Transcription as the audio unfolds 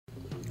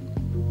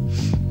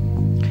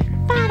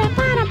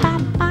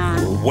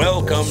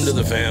Welcome to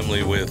the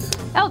family with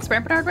Alex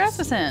Brandt Bernard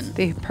Rasmussen.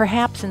 The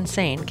perhaps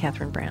insane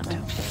Catherine Brandt.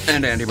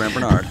 And Andy Brandt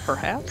Bernard.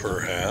 Perhaps.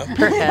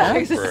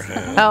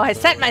 Oh, I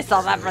set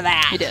myself up for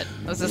that. You did.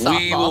 It was a softball.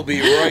 We will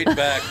be right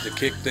back to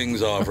kick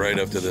things off right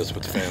after this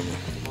with the family.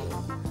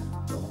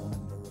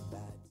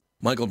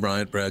 Michael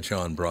Bryant,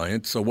 Bradshaw and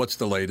Bryant. So what's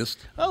the latest?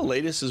 Well, the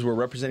latest is we're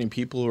representing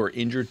people who are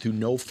injured through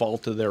no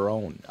fault of their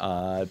own.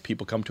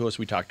 People come to us.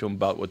 We talk to them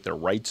about what their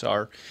rights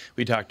are.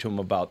 We talk to them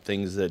about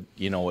things that,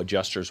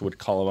 adjusters would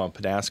call them up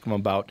and ask them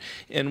about.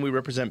 And we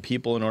represent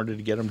people in order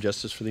to get them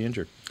justice for the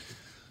injured.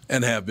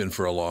 And have been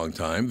for a long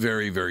time.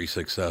 Very, very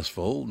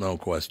successful, no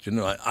question.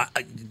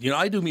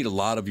 I do meet a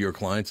lot of your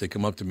clients. They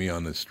come up to me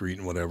on the street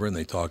and whatever, and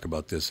they talk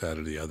about this, that,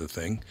 or the other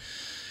thing.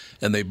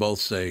 And they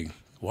both say,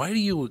 why do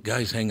you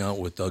guys hang out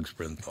with Doug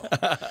Sprinthal?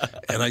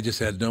 And I just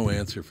had no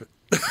answer for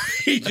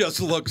He just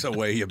looks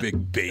away, you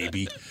big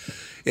baby.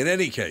 In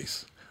any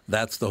case,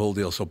 that's the whole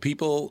deal. So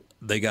people,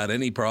 they got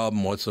any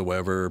problem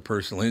whatsoever,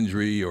 personal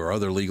injury or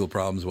other legal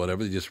problems,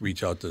 whatever, they just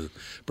reach out to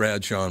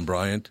Bradshaw and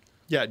Bryant.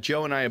 Yeah,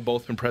 Joe and I have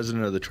both been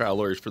president of the trial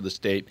lawyers for the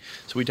state,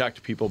 so we talk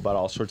to people about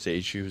all sorts of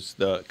issues.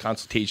 The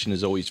consultation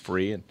is always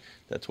free, and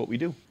that's what we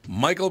do.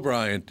 Michael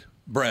Bryant,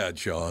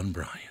 Bradshaw and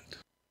Bryant.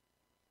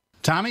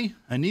 Tommy,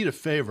 I need a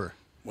favor.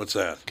 What's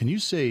that? Can you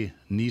say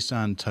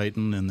Nissan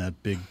Titan in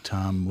that Big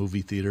Tom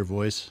movie theater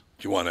voice?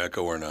 Do you want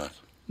echo or not?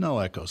 No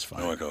echo's fine.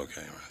 No echo,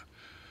 okay.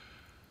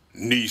 Right.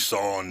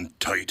 Nissan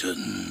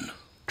Titan.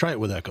 Try it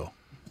with echo.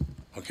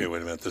 Okay,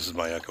 wait a minute. This is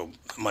my echo.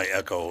 My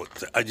echo.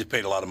 I just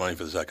paid a lot of money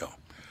for this echo.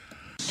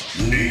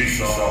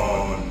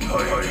 Nissan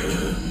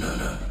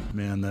Titan.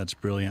 Man, that's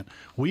brilliant.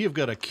 We have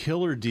got a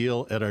killer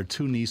deal at our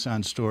two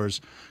Nissan stores,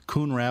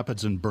 Coon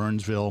Rapids and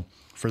Burnsville.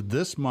 For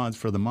this month,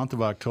 for the month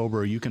of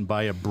October, you can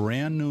buy a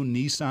brand new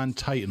Nissan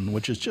Titan,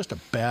 which is just a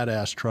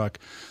badass truck.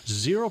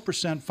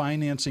 0%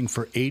 financing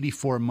for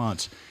 84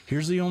 months.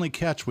 Here's the only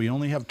catch. We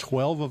only have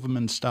 12 of them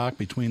in stock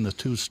between the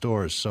two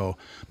stores.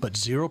 But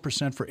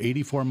 0% for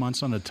 84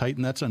 months on a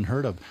Titan, that's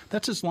unheard of.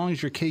 That's as long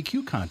as your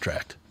KQ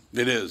contract.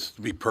 It is,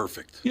 to be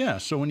perfect. Yeah,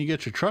 so when you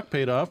get your truck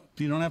paid off,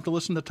 you don't have to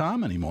listen to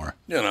Tom anymore.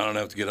 Yeah, and I don't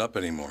have to get up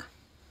anymore.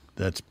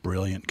 That's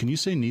brilliant. Can you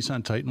say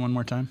Nissan Titan one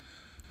more time?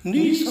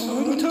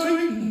 Nissan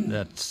Titan.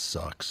 That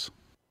sucks.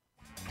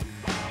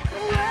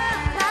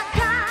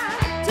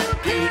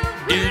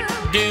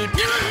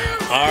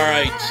 All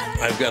right,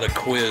 I've got a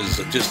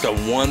quiz, just a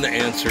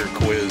one-answer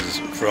quiz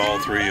for all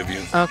three of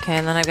you. Okay,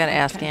 and then I've got to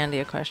ask Andy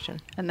a question.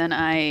 And then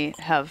I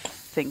have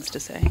things to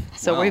say.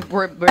 So Wow.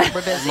 we're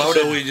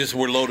busy. So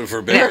we're loaded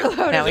for bear.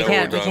 No, we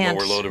can't.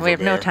 We're loaded We for have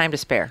no bear. time to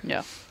spare.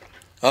 Yeah.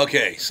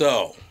 Okay,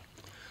 so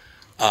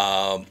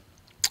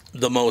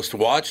the most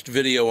watched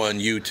video on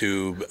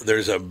YouTube,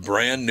 there's a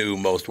brand new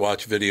most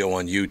watched video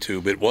on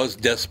YouTube. It was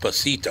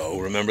Despacito.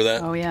 Remember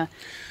that? Oh, yeah.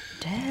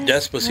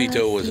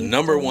 Despacito was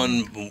number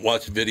one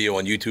watched video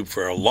on YouTube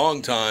for a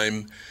long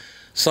time.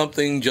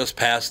 Something just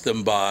passed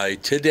them by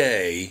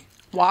today.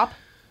 WAP?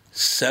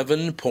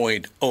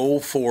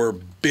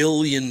 7.04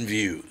 billion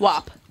views.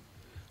 WAP.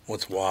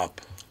 What's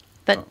WAP?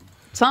 That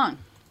song.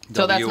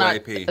 So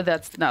WAP.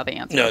 that's not the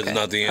answer. No, Okay. it's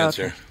not the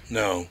answer. Okay.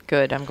 No.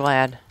 Good, I'm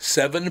glad.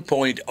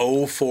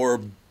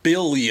 7.04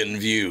 billion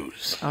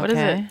views. Okay. What is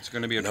it? It's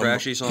going to be a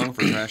trashy song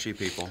for trashy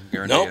people.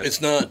 Guarantee Nope, it.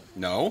 it's not.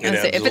 No? It And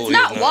so if it's absolutely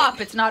not is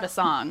WAP, it's not a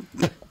song.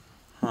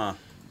 Huh.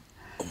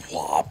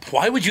 WAP.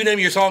 Why would you name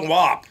your song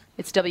WAP?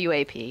 It's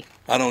WAP.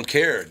 I don't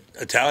care.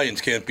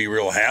 Italians can't be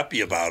real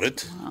happy about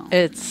it.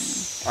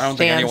 It's I don't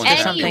think stands anyone's for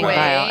happy something about it.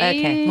 vile.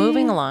 Okay,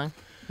 moving along.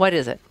 What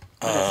is it?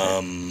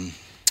 Um,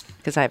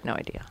 Because I have no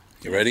idea.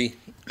 You ready?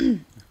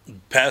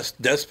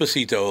 Past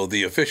Despacito,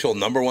 the official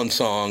number one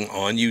song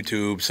on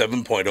YouTube,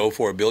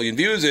 7.04 billion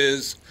views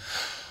is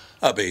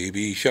A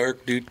Baby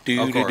Shark. Do,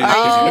 do, Of do, course. do,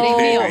 Are you kidding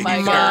me? do, Oh, my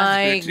do,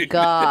 My do, do.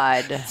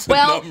 God. It's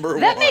Well, number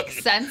that one.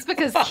 makes sense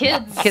because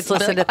kids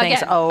listen to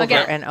things over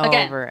and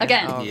over and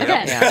again, over. again,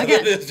 Yeah. again.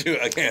 It is too,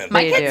 again.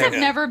 My They kids do. have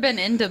never been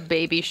into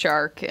Baby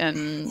Shark,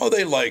 and Oh,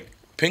 they like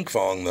Pink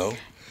Fong, though.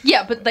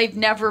 yeah, but they've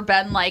never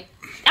been like,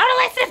 I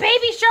want to listen to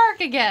Baby Shark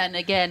again.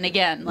 Like No.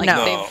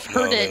 they've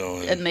No, heard they it,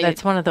 don't. and they.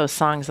 That's one of those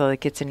songs, though, that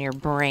gets in your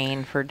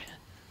brain for...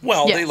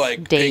 Well, Yes. they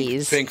like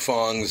Days. Pink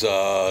Fong's Pink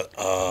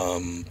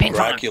Fong.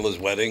 Dracula's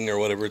Wedding or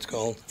whatever it's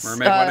called.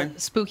 Mermaid Wedding?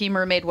 Spooky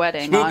Mermaid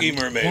Wedding. Spooky on,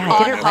 Mermaid Yeah,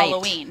 Wedding. get on it right.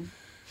 Halloween.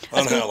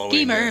 On Spooky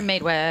Halloween. yeah.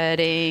 Mermaid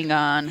Wedding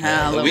on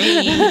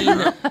Halloween.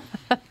 Halloween.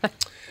 But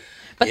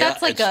Yeah,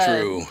 that's like it's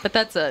true. But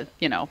that's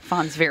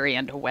Fawn's very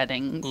into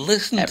wedding.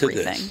 Listen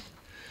everything. to this.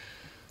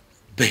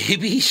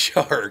 Baby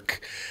Shark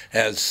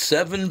has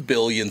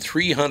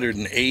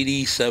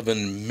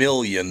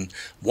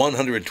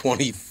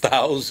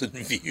 7,387,120,000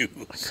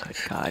 views. Good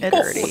God,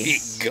 It's- Gertie. Holy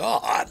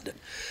God.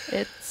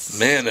 It's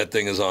Man, that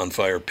thing is on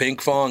fire.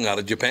 Pink Fong out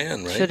of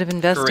Japan, right? Should have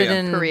invested Korea.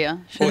 in... Korea.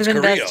 Should Oh, have it's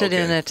Korea, invested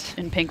in okay. it.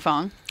 in Pink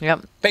Fong.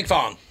 Yep. Pink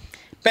Fong.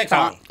 Pink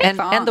Fong. And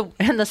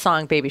Fong. the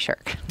song Baby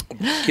Shark.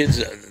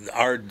 Kids,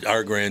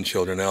 our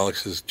grandchildren,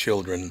 Alex's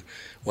children,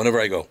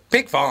 Whenever I go,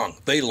 Ping Pong,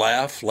 they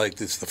laugh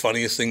like it's the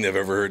funniest thing they've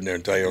ever heard in their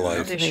entire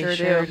life. They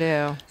sure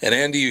do. And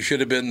Andy, you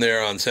should have been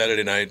there on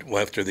Saturday night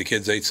after the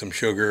kids ate some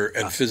sugar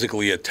and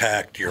physically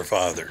attacked your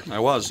father. I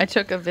was. I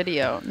took a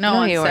video. No, No,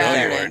 on you weren't. No, you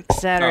Saturday. weren't.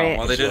 Saturday. Oh,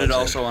 well, they did it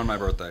also on my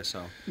birthday,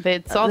 so.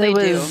 It's all they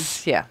do.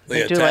 Yeah,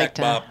 They do like attack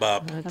to. Bop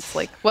Bop. That's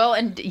like, well,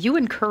 and you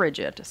encourage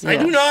it. So. I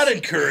do not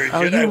encourage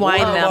Oh, it. you I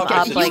wind warn them up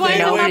up to like stay away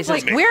nobody's from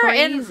like me. we're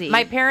Crazy. in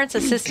my parents'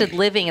 assisted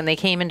living, and they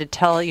came in to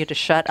tell you to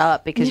shut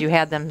up because you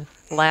had them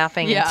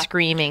laughing Yeah. and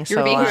screaming. You're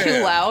So being Yeah.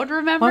 too loud,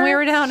 remember? when we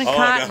were down in Down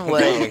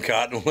Cottonwood in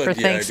Cottonwood. for Yeah,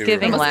 Thanksgiving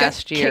I do remember. Almost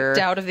last got year,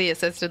 kicked out of the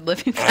assisted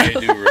living. I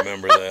do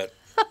remember that.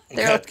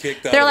 Got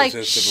kicked out they're of like,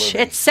 assisted Shh,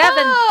 living. it's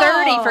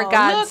 7:30 for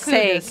God's look who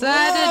sake.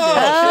 decided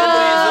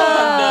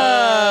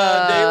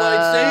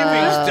Daylight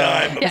savings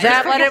time. Is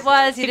that what it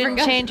was? You He didn't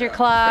forgot. change your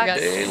clock? Forgot.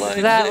 Daylight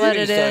Is that what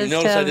it savings time. is,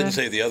 Notice I Kevin? didn't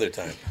say the other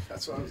time.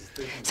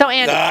 So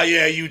Andy,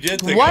 Yeah, you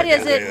did think what I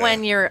is did, it yeah.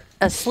 when you're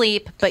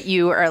asleep but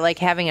you are like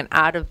having an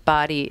out of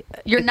body?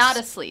 You're not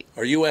asleep.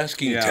 Are you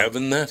asking Yeah.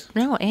 Tevin that?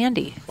 No,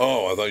 Andy.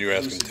 Oh, I thought you were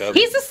asking Tevin.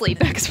 He's a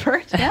sleep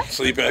expert. Yeah.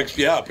 Sleep X.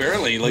 Yeah,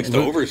 apparently he likes to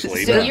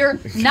oversleep. So you're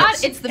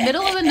not. It's the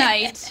middle of the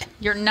night.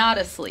 You're not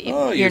asleep.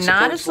 Oh, you You're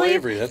not support asleep.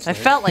 slavery. That's I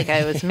nice. felt like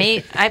I was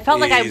I felt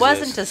like I Jesus.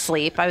 wasn't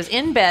asleep. I was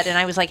in bed and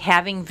I was like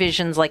having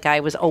visions, like I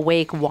was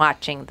awake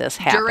watching this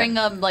happen. During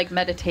a like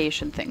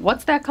meditation thing.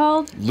 What's that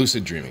called?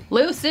 Lucid dreaming.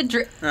 Lucid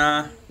dream.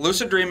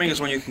 Lucid dreaming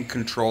is when you can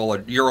control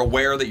it. You're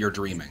aware that you're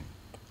dreaming.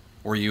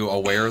 Were you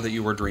aware that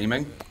you were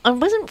dreaming? I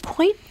wasn't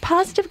quite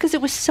positive because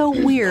it was so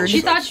weird. She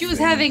thought she was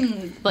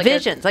having like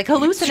Visions, like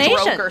hallucinations.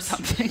 stroke or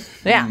something.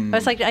 Yeah, I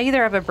was like, I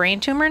either have a brain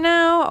tumor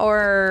now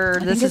or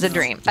this is a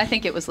dream. I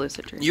think it was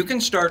lucid dream. You can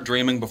start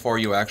dreaming before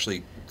you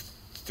actually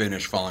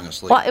finish falling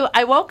asleep. Well,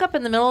 I woke up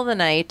in the middle of the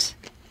night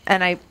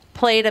and I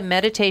played a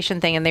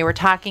meditation thing, and they were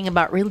talking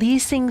about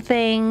releasing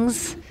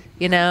things,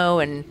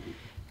 and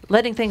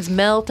letting things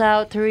melt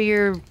out through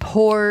your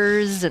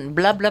pores and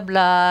blah blah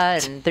blah,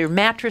 and their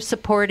mattress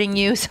supporting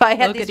you. So I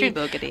had these Boogity, dreams.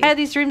 boogity. I had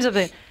these dreams of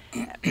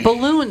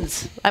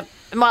balloons. I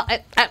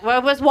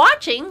was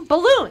watching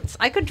balloons.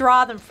 I could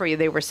draw them for you.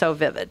 They were so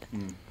vivid.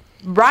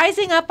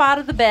 Rising up out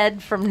of the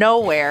bed from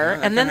nowhere, Yeah, that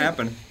and can then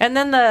happen. and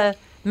then the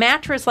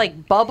mattress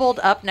like bubbled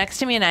up next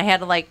to me, and I had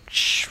to like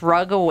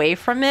shrug away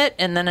from it,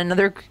 and then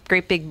another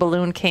great big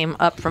balloon came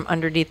up from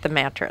underneath the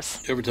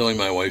mattress. You ever telling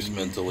my wife's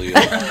mentally?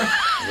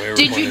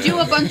 Did you do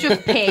a bunch of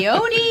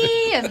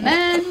peyote and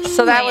then?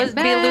 So that lay in was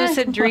be bed?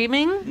 lucid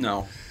dreaming,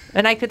 No.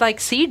 and I could like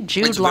see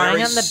Jude It's lying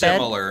very on the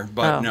similar, bed.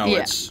 but Oh. no,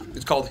 Yeah. it's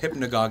called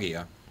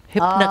hypnagogia.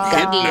 Hypnagogia.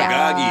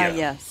 Hypnagogia.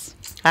 Yes.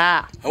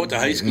 Ah, I went to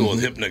high school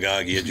with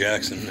Hypnagogia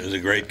Jackson. He was a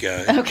great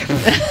guy. Okay.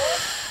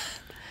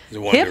 He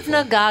was wonderful.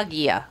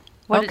 hypnagogia.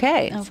 What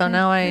Okay, did- so okay,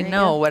 now I there you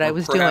know go. what I Or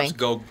was perhaps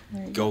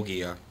doing.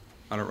 Gogia.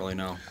 I don't really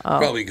know.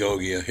 Probably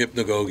Gogia.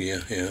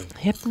 Hypnagogia, yeah.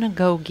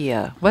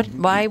 Hypnagogia.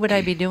 Why would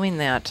I be doing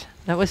that?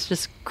 That was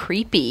just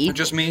creepy. It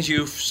just means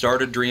you've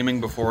started dreaming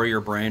before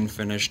your brain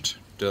finished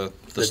the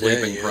day,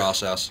 sleeping yeah.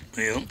 process.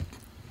 Yeah.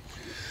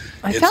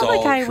 I It's felt like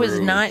all I was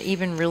true. not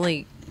even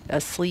really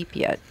asleep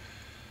yet,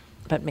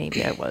 but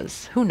maybe I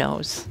was. Who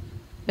knows?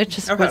 It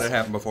just I've was. had it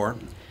happen before.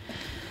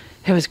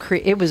 It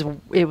was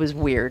it was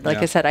weird. Like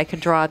Yeah. I said, I could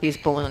draw these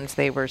balloons.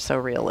 They were so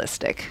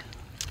realistic.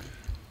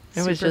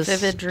 It was Super just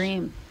vivid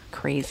dream.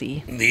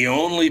 crazy. The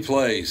only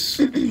place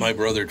my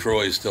brother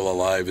Troy is still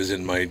alive is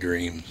in my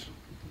dreams.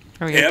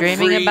 Are you Every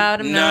dreaming about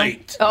him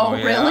night. Oh, Oh,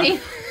 yeah? really?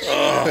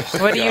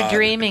 What are you God.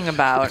 dreaming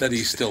about? That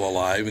he's still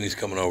alive and he's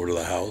coming over to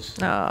the house.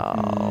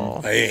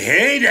 Oh, I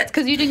hate it.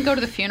 Because you didn't go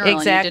to the funeral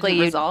Exactly, and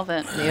you- you didn't resolve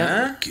it.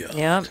 yep, God.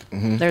 yep.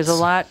 There's a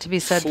lot to be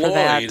said Floyd, for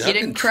that. how You didn't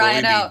can cry Troy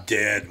it be out.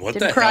 Dead? What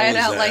Didn't the cry hell it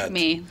is out that? like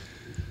me.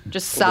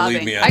 Just Well, sobbing.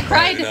 believe me, I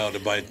cried cried. it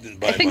out by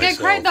I think myself.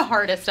 I cried the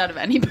hardest out of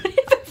anybody.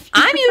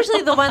 I'm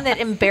usually the one that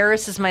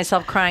embarrasses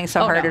myself crying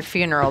so Oh, hard no. at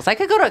funerals. I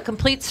could go to a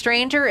complete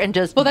stranger and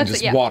just Well, that's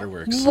Just yeah.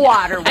 waterworks.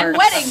 waterworks. And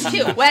weddings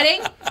too.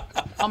 Wedding.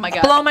 Oh my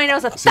god. Blow my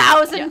nose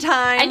 1,000 Yeah.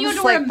 times. And you had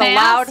to wear like a the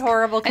mask. loud,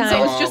 horrible kind. And so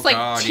it was Oh, just like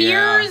God,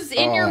 tears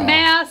yeah. in your Oh.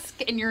 mask,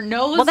 and your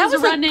nose well, that is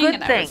was running. a good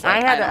and thing. I, was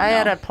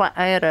like,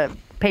 I had a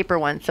paper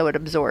one, so it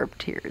absorbed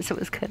tears. It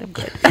was kind of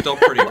good. Still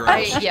pretty gross. I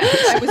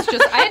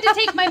had to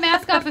take my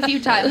mask off a few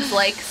times,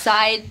 like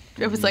side.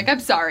 It was like, I'm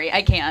sorry,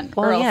 I can't.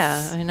 Well, or else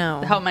yeah, I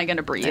know. How am I going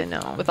to breathe I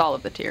know. with all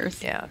of the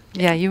tears? Yeah,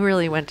 yeah. You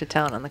really went to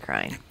town on the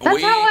crying.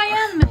 That's how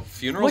I am.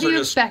 Funerals What do are you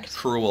just expect?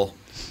 cruel.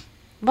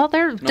 Well,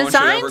 they're one should ever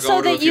designed go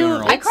so to a that you.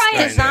 funeral. I cry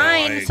It's at-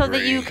 designed I know, I so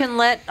that you agree. can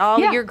let all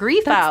Yeah, your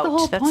grief that's out. The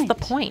whole That's point. the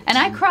point. And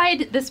I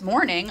cried this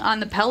morning on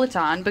the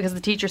Peloton because the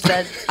teacher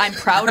said, "I'm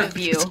proud of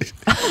you."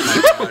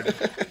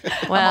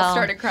 well, I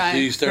started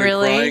crying. You started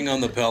Really? crying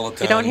on the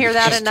Peloton. You don't hear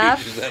that Just enough?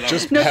 teaches that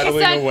Just No,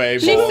 pedaling away,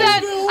 She boy.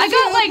 said,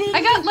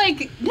 I got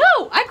like,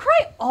 no, I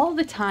cry all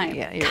the time.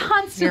 Yeah, you're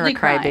constantly a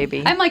crying.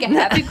 crybaby. I'm like a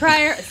happy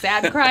crier, a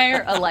sad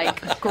crier, a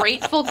like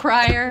grateful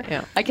crier.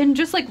 Yeah. I can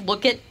just like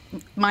look at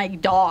my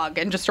dog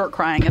and just start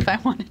crying if I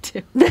wanted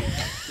to.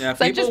 Yeah,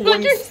 I just feel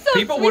like you're so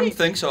people sweet. wouldn't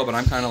think so, but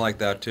I'm kind of like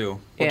that too. Well,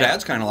 Yeah.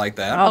 Dad's kind of like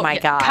that. Oh my yeah,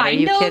 God, are kind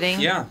you of. kidding?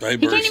 Yeah. I He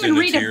burst can't even into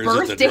read a tears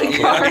at the birthday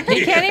drop. card.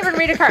 He can't even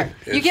read a card.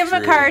 You It's give him a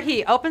true. card,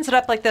 he opens it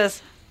up like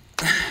this,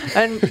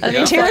 and he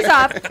Yeah. tears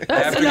up.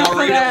 Have to go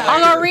read it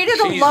I'm later. gonna read it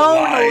She's a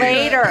alone liar.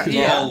 later.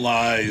 It's all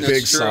lies. That's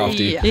Big true.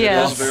 softy. Yeah.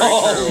 Yes. That's very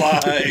All true.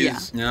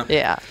 lies. Yeah.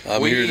 Yeah. Yeah.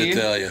 I'm here to We-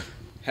 tell you.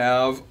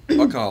 Have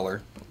a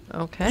caller.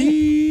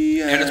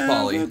 Okay. And it's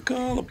Polly.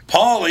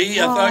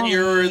 Polly, I thought you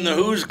were in the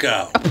Who's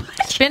Cow.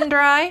 Spin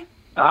dry.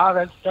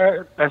 That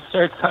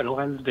starts on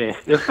Wednesday.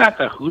 It's not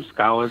the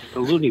Hooskow, it's the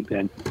Looney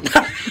Bin.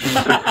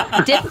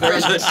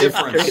 There's a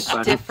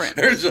difference. Different.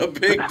 There's a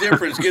big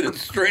difference. Get it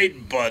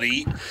straight,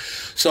 buddy.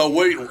 So,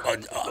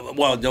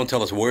 well, don't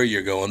tell us where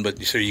you're going,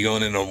 but so you're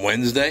going in on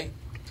Wednesday?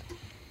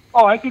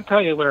 Oh, I can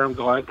tell you where I'm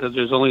going because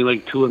there's only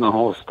like 2 in the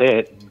whole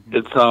state.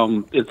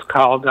 It's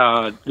called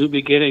New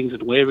Beginnings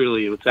in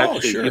Waverly. It's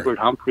actually sure. Hubert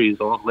Humphrey's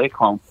old lake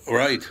home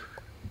Right.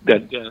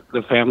 that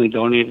the family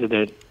donated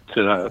it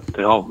to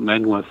help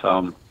men with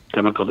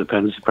chemical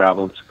dependency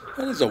problems.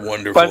 That is a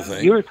wonderful But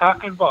thing. you were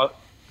talking about,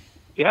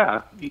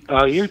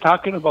 you're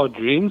talking about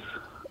dreams.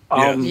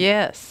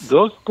 Yes.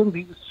 Those can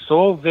be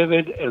so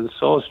vivid and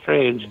so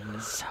strange.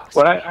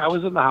 When I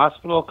was in the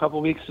hospital a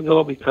couple weeks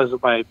ago because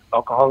of my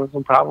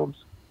alcoholism problems,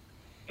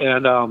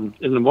 and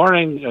in the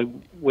morning I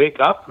wake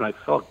up and I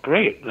felt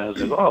great, and I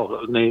was like,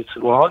 "Oh!" And they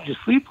said, "Well, how did you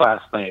sleep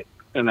last night?"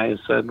 And I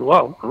said,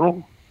 "Well,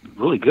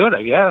 really good,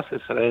 I guess." I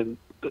said,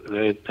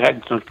 "I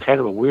had some kind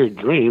of a weird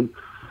dream,"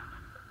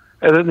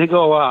 and then they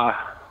go,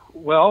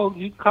 "Well,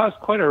 you caused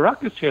quite a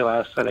ruckus here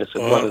last night." I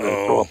said, "What, did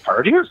they throw a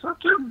party or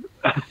something?"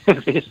 And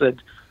they said,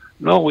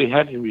 "No, we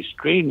had to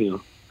restrain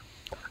you."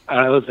 And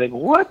I was like,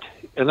 "What?"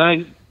 And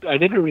then I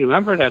didn't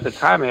remember it at the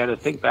time. I had to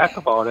think back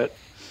about it.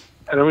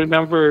 And I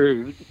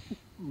remember,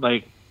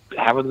 like,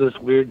 having this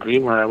weird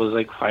dream where I was,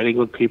 like, fighting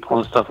with people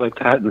and stuff like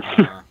that. And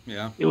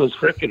Yeah. it was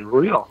freaking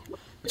real.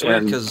 It's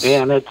weird And, 'cause-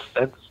 man,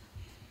 that's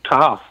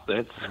tough.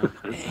 That's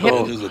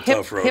That is a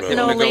tough road.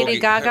 Hypno Go Lady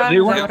get- Gaga. they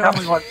Is weren't that what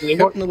coming like they Hip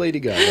weren't, and the Lady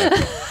Gaga.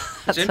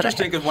 It's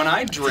interesting because when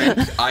I drink,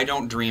 I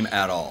don't dream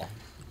at all.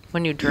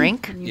 when you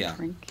drink? When you Yeah.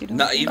 drink, you don't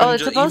Not drink. even, Oh,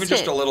 it's even supposed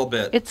just to- a little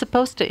bit. It's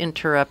supposed to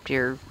interrupt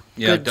your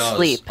Yeah, good it does.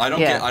 sleep. I don't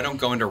yeah. I don't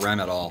go into REM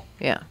at all.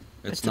 Yeah.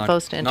 It's It's not-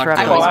 supposed to not interrupt.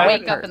 I good. your always Well,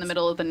 wake sleep. up in the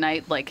middle of the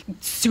night, like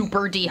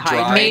super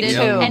dehydrated Me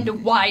too.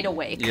 and wide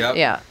awake. Yep.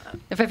 Yeah.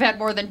 If I've had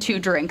more than 2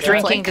 drinks,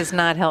 Drinking it's does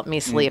not help me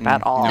sleep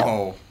at all.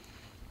 No.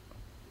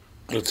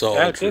 It's all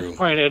at true. this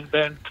point, it had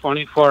been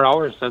 24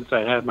 hours since I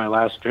had my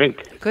last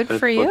drink. Good That's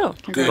for you.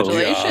 what's- Good job.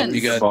 Congratulations.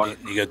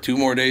 You got 2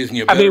 more days and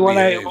you I better mean, when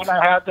behave.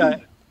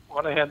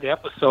 I had the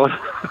episode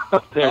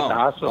up there at the Oh,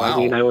 hospital, wow. I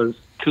mean, I was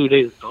 2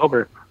 days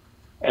sober,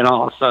 and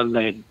all of a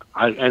sudden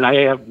I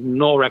have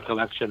no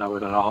recollection of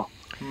it at all.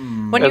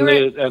 When you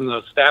And were,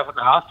 the staff at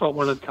the hospital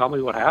wouldn't tell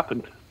me what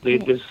happened. They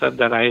just said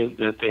that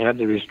they had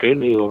to restrain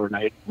me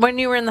overnight. when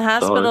you were in the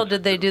hospital, it's-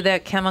 did they do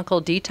that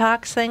chemical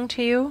detox thing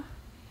to you?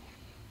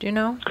 Do you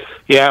know?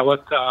 Yeah,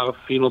 with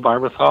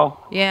phenobarbital.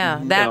 Yeah,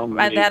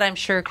 maybe that I'm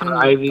sure can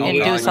IV.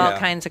 induce Oh, all yeah.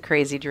 kinds of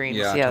crazy dreams.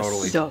 Yeah, yes,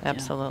 totally. Yeah.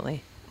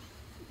 absolutely.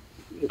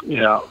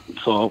 Yeah,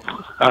 so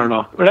I don't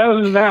know, but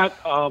other than that,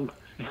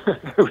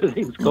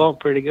 everything's going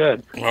pretty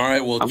good. All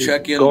right, we'll I'm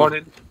check in. going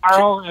in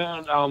tomorrow,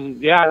 and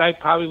and I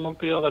probably won't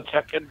be able to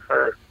check in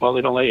for. Well,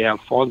 they don't let you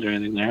have phones or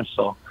anything there,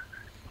 so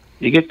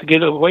you get to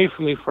get away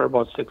from me for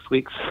about 6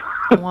 weeks.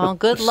 Well,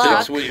 good luck.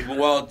 6 weeks.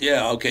 Well,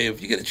 yeah, okay.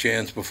 If you get a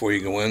chance before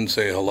you go in,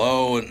 say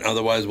hello, and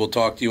otherwise we'll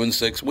talk to you in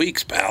 6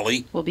 weeks,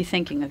 Pally. We'll be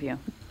thinking of you.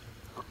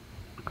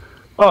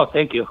 Oh,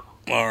 thank you.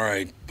 All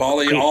right,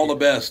 Polly, all the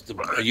best.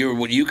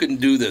 You can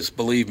do this.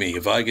 Believe me,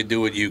 if I could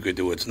do it, you could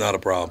do it. It's not a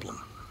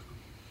problem.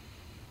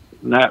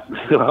 Not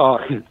well.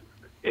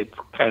 It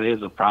kind of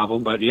is a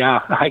problem, but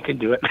yeah, I can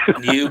do it.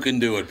 You can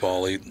do it,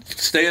 Polly.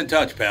 Stay in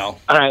touch, pal.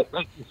 All right,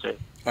 thank you, sir.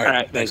 All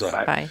right, thanks a lot.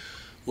 Bye. Bye.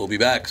 We'll be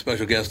back.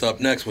 Special guest up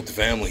next with the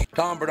family.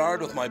 Tom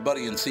Bernard with my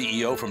buddy and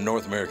CEO from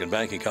North American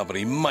Banking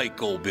Company,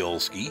 Michael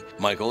Bilski.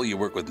 Michael, you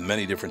work with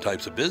many different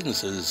types of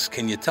businesses.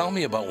 Can you tell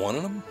me about one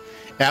of them?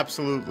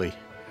 Absolutely.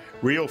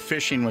 Rio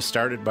Fishing was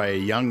started by a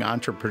young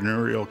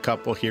entrepreneurial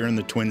couple here in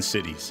the Twin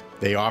Cities.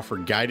 They offer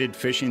guided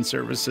fishing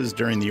services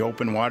during the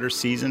open water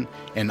season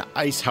and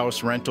ice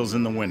house rentals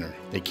in the winter.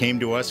 They came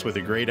to us with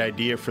a great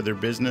idea for their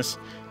business,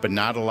 but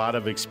not a lot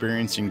of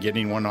experience in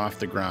getting one off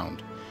the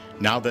ground.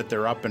 Now that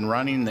they're up and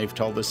running, they've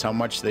told us how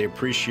much they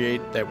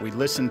appreciate that we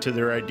listen to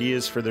their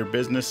ideas for their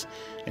business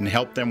and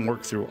help them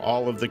work through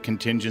all of the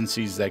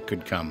contingencies that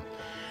could come,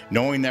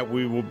 knowing that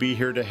we will be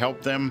here to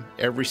help them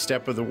every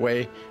step of the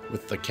way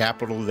with the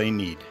capital they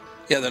need.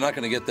 Yeah, they're not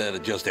going to get that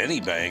at just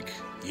any bank.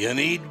 You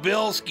need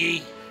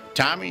Bilski.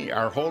 Tommy,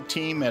 our whole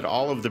team at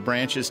all of the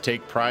branches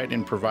take pride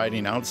in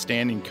providing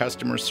outstanding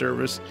customer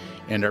service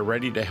and are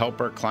ready to help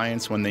our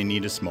clients when they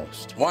need us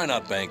most. Why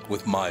not bank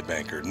with my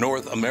banker,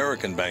 North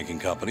American Banking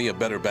Company, a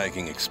better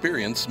banking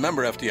experience,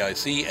 member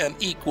FDIC, and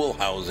equal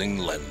housing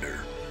lender.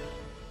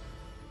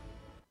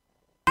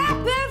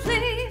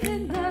 Believe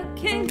in the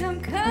kingdom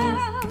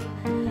come.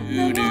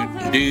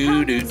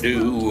 We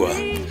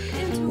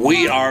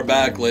are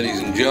back, ladies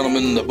and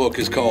gentlemen. The book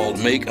is called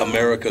Make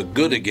America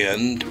Good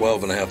Again,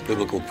 12.5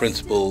 Biblical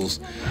Principles,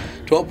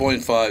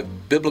 12.5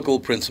 Biblical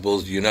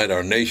Principles to unite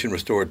our nation,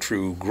 restore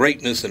true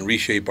greatness, and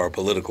reshape our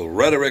political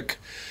rhetoric.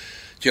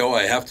 Joe,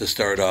 I have to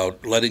start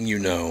out letting you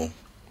know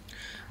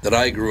that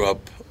I grew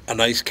up a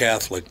nice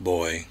Catholic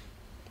boy,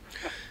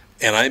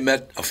 and I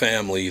met a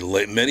family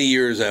many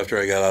years after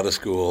I got out of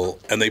school,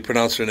 and they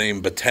pronounced their name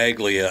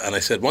Battaglia, and I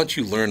said, why don't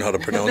you learn how to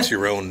pronounce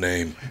your own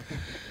name?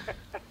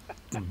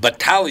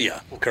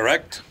 Battaglia,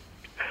 correct?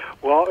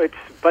 Well, it's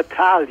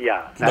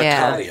Battaglia.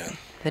 Battaglia. Yeah.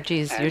 The G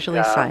is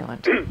usually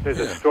silent. There's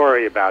a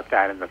story about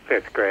that in the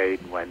 5th grade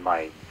when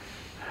my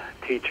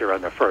teacher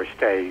on the first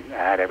day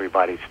had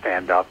everybody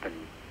stand up and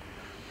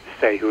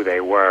say who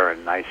they were,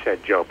 and I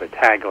said Joe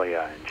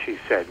Battaglia, and she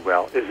said,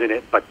 well, isn't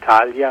it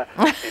Battaglia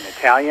in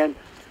Italian?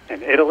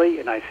 In Italy?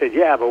 And I said,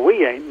 yeah, but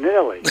we ain't in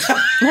Italy.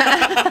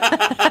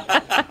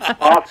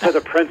 Off to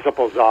the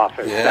principal's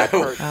office that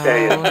first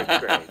day in 5th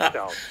grade.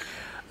 So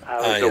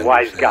I was a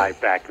wise guy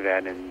back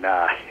then in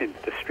the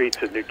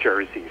streets of New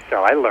Jersey,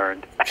 so I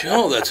learned.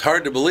 Joe, that's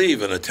hard to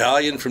believe. An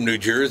Italian from New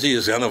Jersey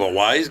is kind of a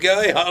wise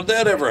guy? How'd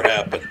that ever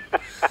happen?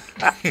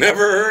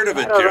 Never heard of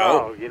it,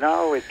 Joe. You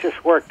know, it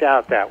just worked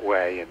out that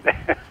way.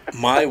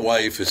 My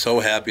wife is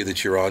so happy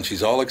that you're on.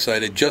 She's all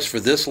excited just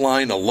for this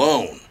line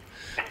alone.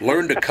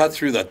 Learn to cut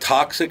through the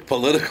toxic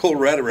political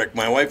rhetoric.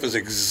 My wife is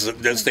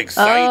just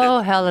excited.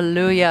 Oh,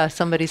 hallelujah.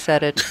 Somebody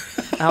said it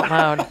out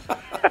loud.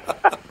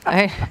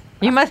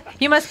 You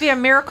must be a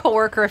miracle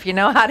worker if you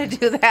know how to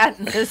do that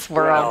in this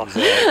world.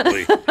 Well,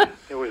 exactly.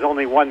 There was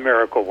only one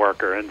miracle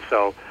worker, and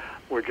so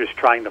we're just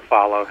trying to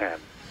follow him.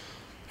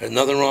 There's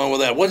nothing wrong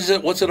with that.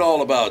 What's it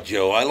all about,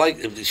 Joe?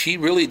 She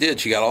really did.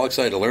 She got all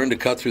excited to learn to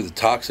cut through the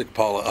toxic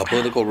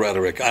political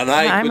rhetoric. And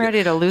I'm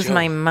ready to lose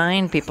my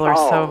mind. People are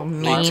so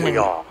mean and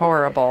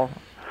horrible.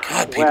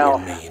 God, people are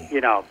mean.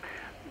 You know,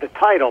 the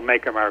title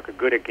 "Make America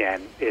Good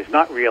Again" is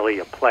not really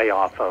a play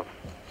off of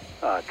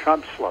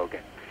Trump's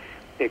slogan.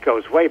 It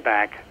goes way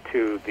back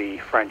to the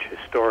French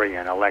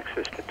historian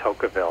Alexis de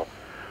Tocqueville,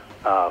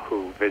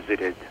 who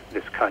visited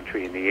this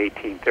country in the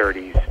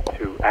 1830s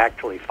to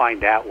actually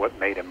find out what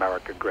made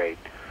America great.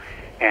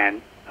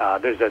 And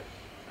there's a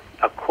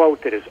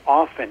quote that is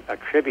often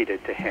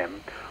attributed to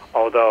him,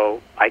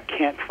 although I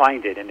can't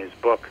find it in his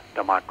book,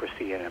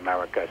 Democracy in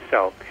America.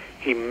 So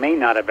he may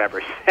not have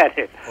ever said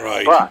it.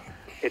 Right. But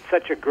it's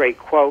such a great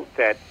quote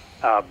that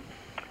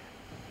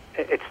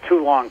it's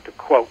too long to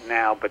quote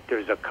now, but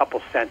there's a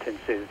couple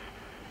sentences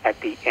at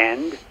the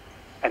end.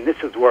 And this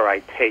is where I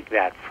take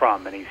that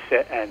from. And he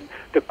said, and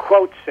the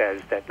quote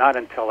says that not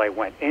until I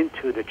went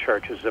into the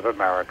churches of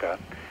America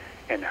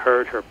and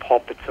heard her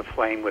pulpits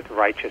aflame with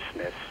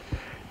righteousness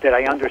did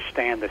I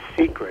understand the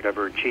secret of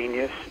her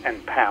genius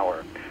and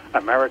power.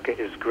 America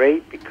is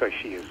great because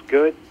she is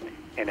good,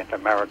 and if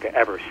America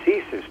ever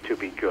ceases to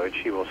be good,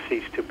 she will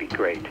cease to be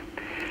great.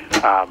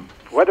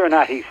 Whether or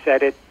not he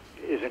said it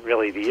isn't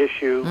really the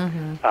issue.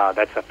 Mm-hmm.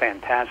 That's a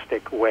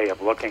fantastic way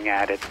of looking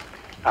at it.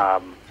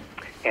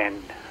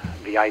 And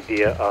the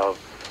idea of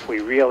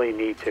we really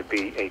need to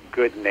be a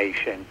good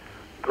nation.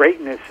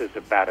 Greatness is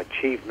about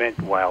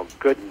achievement, while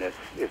goodness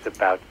is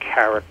about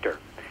character.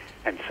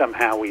 And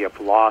somehow we have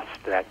lost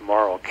that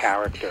moral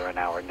character in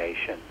our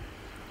nation.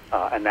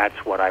 And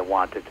that's what I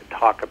wanted to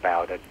talk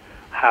about. And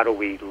how do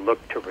we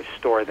look to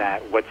restore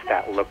that? What's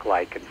that look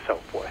like? And so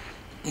forth.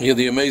 Yeah,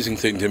 the amazing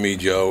thing to me,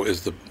 Joe,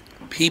 is the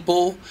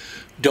people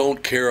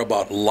don't care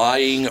about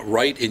lying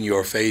right in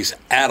your face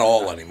at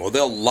all anymore.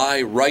 They'll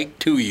lie right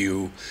to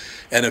you.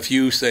 And if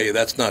you say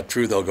that's not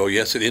true, they'll go,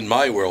 yes, in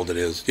my world it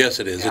is. Yes,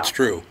 it is. Yeah. It's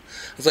true.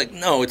 It's like,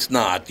 no, it's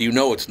not. You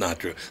know it's not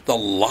true. The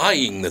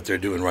lying that they're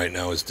doing right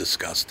now is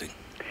disgusting.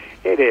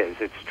 It is.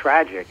 It's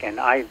tragic. And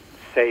I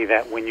say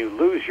that when you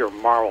lose your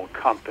moral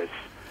compass,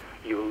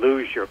 you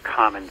lose your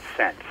common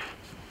sense.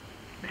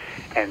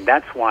 And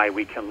that's why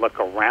we can look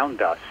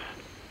around us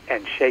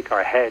and shake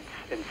our heads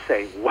and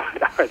say,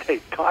 what are they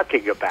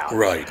talking about?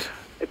 Right.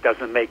 It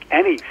doesn't make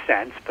any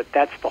sense, but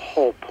that's the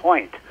whole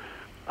point.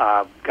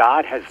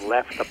 God has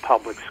left the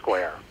public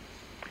square.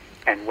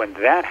 And when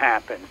that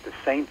happens, the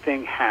same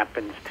thing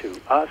happens to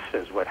us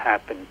as what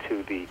happened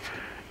to the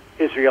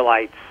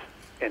Israelites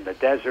in the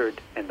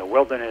desert, in the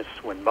wilderness,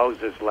 when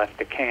Moses left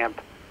the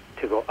camp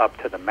to go up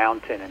to the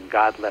mountain and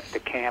God left the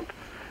camp.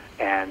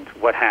 And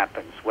what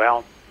happens?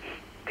 Well,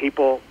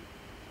 people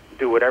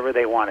do whatever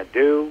they want to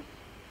do.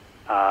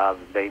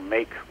 They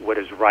make what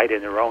is right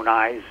in their own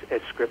eyes,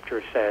 as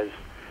Scripture says.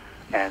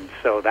 And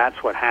so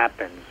that's what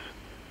happens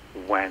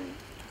when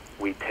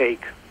we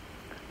take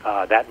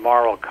that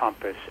moral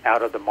compass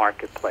out of the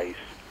marketplace.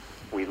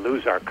 We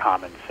lose our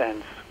common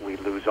sense. We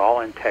lose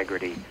all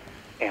integrity.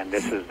 And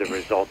this is the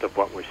result of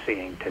what we're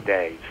seeing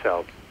today.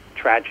 So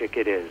tragic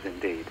it is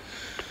indeed.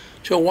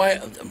 Joe,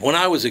 when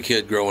I was a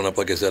kid growing up,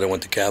 like I said, I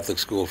went to Catholic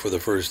school for the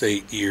first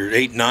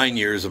 9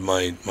 years of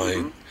my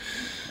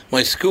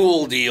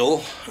school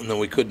deal, and then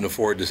we couldn't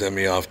afford to send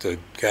me off to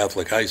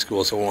Catholic high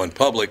school, so I went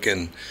public.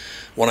 And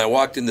when I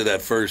walked into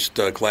that first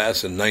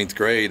class in 9th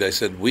grade, I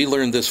said, we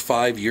learned this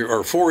 4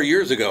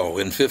 years ago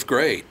in 5th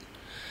grade.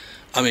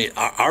 I mean,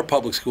 our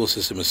public school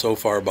system is so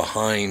far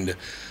behind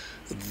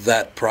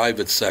that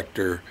private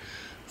sector.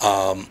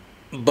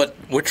 But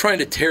we're trying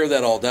to tear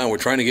that all down. We're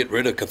trying to get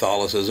rid of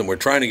Catholicism. We're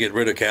trying to get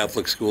rid of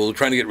Catholic schools. We're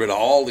trying to get rid of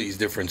all these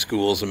different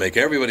schools and make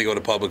everybody go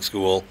to public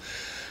school.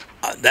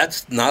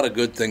 That's not a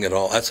good thing at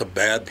all. That's a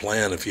bad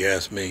plan, if you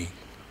ask me.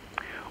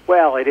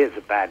 Well, it is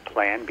a bad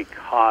plan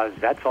because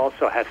that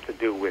also has to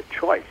do with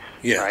choice,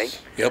 yes.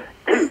 right? Yep.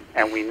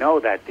 And we know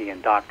that the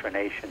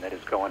indoctrination that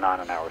is going on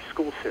in our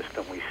school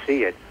system, we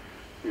see it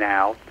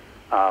now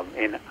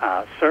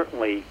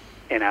certainly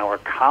in our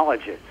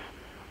colleges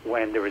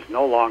when there is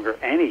no longer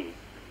any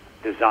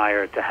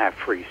desire to have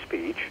free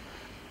speech.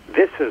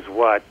 This is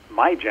what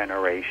my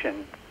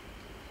generation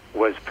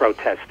was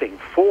protesting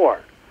for,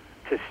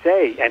 to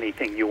say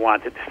anything you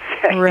wanted to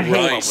say Right. in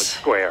Homewood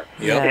Square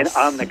Yes.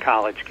 on the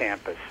college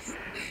campus.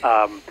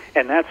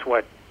 And that's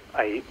what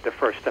the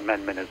First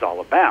Amendment is all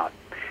about.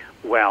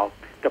 Well,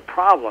 the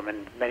problem,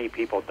 and many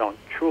people don't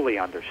truly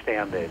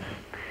understand this,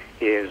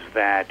 is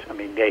that, I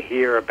mean, they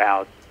hear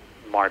about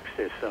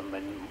Marxism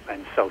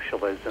and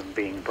socialism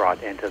being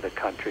brought into the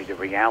country. The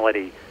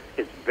reality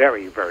is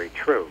very, very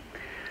true.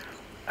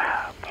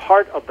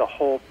 Part of the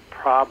whole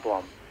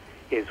problem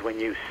is when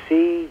you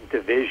see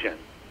division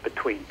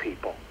between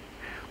people,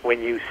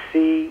 when you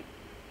see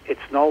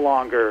it's no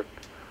longer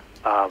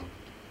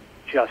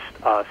just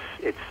us,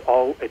 it's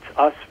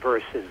us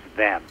versus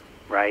them,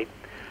 right?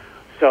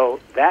 So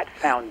that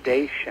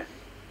foundation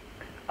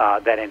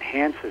that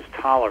enhances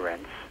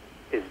tolerance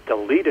is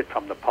deleted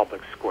from the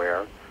public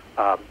square,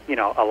 a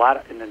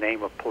lot in the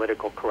name of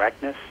political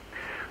correctness.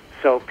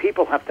 So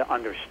people have to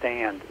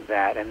understand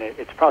that, and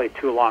it's probably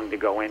too long to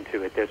go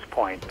into at this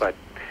point, but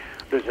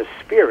there's a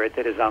spirit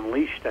that is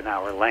unleashed in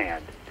our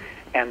land.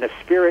 And the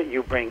spirit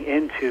you bring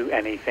into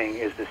anything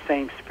is the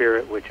same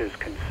spirit which is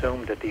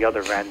consumed at the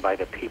other end by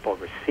the people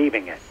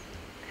receiving it.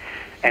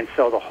 And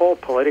so the whole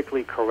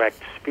politically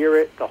correct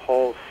spirit, the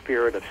whole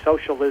spirit of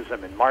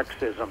socialism and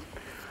Marxism,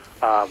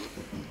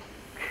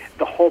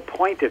 the whole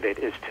point of it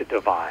is to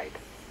divide,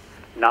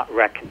 not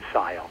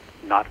reconcile,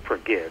 not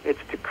forgive. It's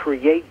to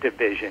create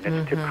division.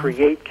 It's to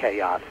create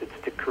chaos.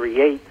 It's to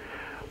create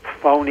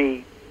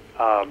phony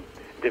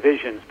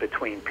divisions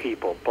between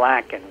people,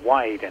 black and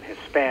white and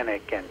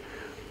Hispanic and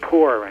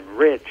poor and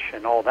rich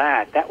and all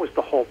that. That was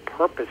the whole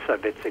purpose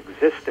of its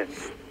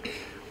existence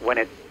when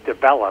it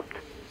developed.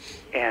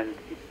 And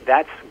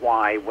that's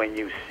why when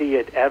you see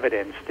it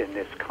evidenced in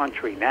this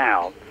country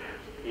now,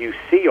 you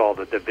see all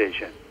the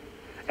division.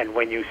 And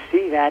when you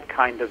see that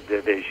kind of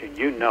division,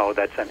 you know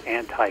that's an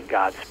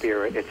anti-God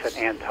spirit. It's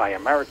an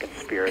anti-American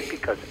spirit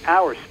because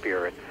our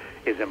spirit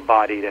is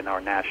embodied in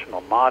our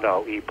national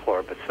motto, E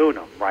pluribus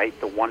unum, right?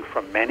 The one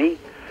from many.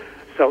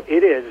 So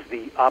it is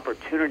the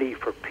opportunity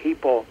for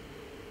people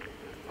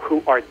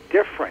who are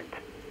different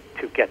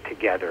to get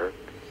together.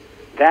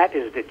 That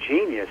is the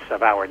genius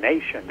of our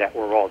nation, that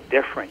we're all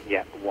different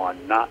yet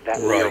one, not that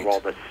we're all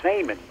the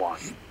same in one.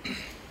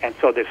 And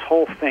so this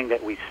whole thing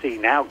that we see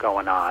now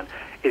going on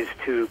is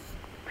to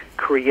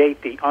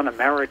create the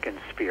un-American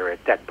spirit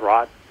that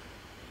brought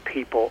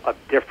people of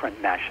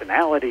different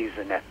nationalities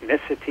and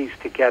ethnicities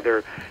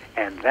together,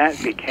 and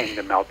that became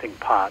the melting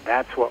pot.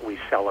 That's what we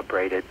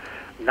celebrated,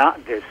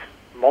 not this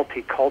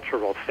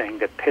multicultural thing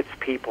that pits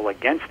people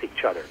against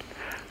each other.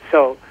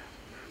 So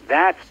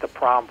that's the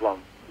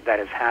problem that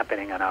is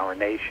happening in our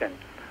nation.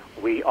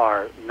 We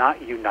are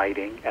not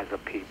uniting as a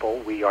people.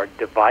 We are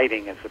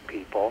dividing as a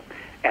people.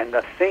 And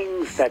the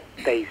things that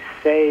they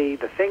say,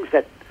 the things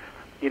that,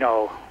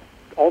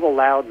 all the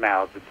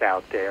loudmouths that's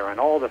out there and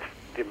all the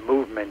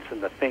movements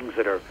and the things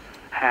that are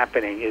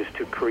happening is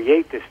to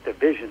create this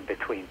division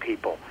between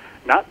people,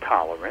 not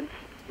tolerance,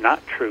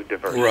 not true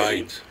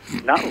diversity,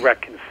 not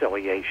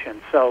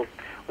reconciliation. So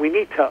we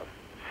need to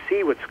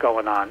see what's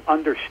going on,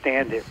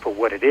 understand it for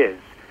what it is,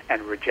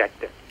 and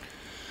reject it.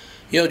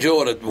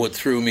 Joe, what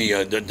threw me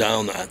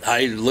down,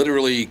 I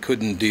literally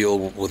couldn't deal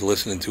with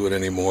listening to it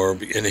anymore.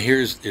 And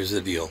here's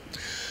the deal.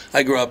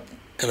 I grew up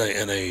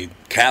in a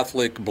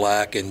Catholic,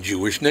 black, and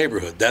Jewish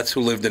neighborhood. That's who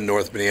lived in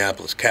North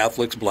Minneapolis,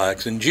 Catholics,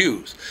 blacks, and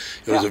Jews.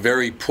 It was a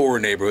very poor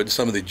neighborhood.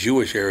 Some of the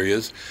Jewish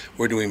areas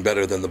were doing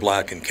better than the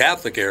black and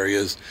Catholic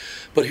areas.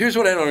 But here's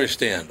what I don't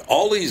understand.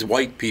 All these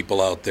white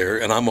people out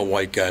there, and I'm a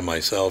white guy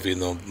myself,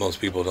 even though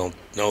most people don't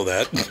know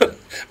that,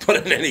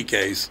 but in any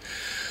case,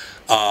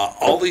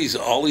 all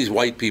these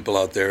white people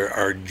out there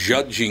are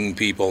judging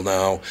people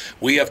now.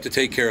 We have to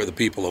take care of the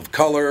people of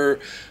color,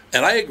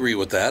 and I agree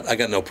with that. I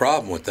got no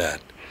problem with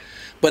that.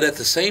 But at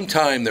the same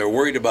time, they're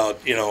worried about,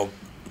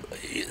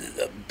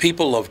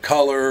 people of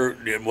color,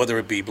 whether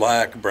it be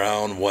black,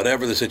 brown,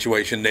 whatever the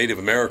situation, Native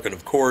American,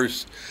 of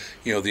course,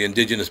 the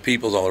indigenous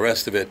peoples, all the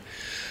rest of it.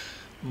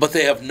 But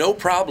they have no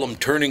problem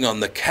turning on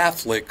the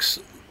Catholics,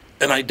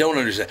 and I don't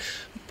understand.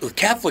 The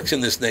Catholics in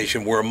this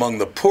nation were among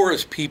the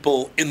poorest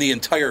people in the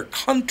entire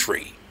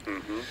country.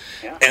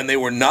 Yeah. And they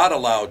were not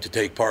allowed to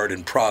take part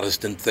in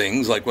Protestant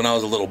things. Like when I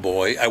was a little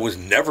boy, I was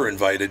never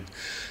invited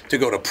to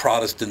go to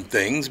Protestant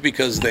things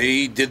because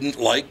they didn't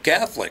like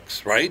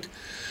Catholics, right?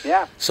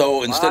 Yeah.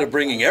 So instead of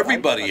bringing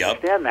everybody I up.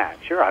 understand that.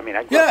 Sure. I mean,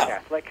 I grew up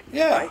Catholic.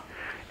 Yeah. Right?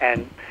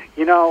 And,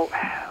 you know,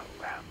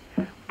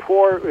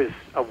 poor is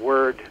a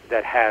word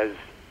that has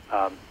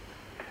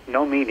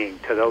no meaning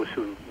to those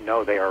who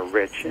know they are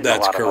rich in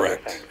That's a lot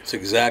correct. of other things. That's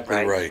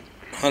exactly right.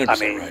 100% I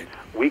mean, right.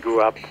 we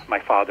grew up, my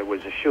father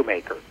was a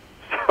shoemaker.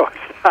 So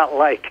it's not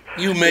like...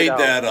 You made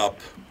that up.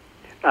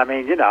 I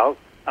mean, you know,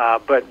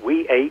 but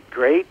we ate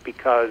great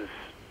because,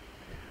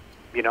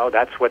 you know,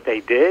 that's what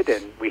they did,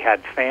 and we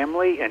had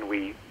family, and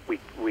we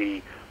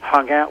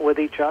hung out with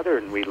each other,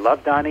 and we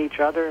loved on each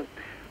other.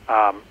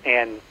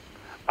 And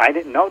I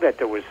didn't know that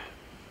there was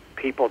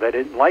people that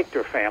didn't like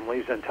their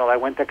families until I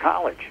went to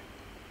college.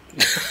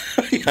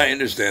 Yeah, I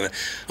understand it.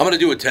 I'm going to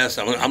do a test.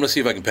 I'm going to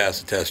see if I can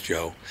pass the test,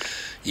 Joe.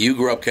 You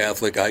grew up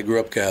Catholic. I grew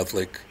up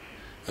Catholic.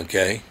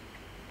 Okay?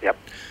 Yep.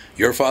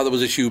 Your father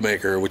was a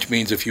shoemaker, which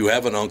means if you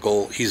have an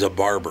uncle, he's a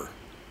barber.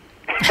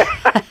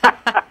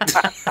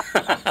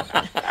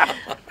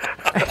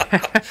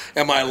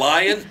 Am I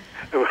lying?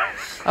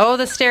 Oh,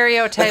 the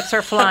stereotypes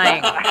are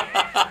flying.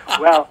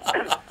 Well,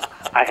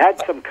 I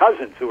had some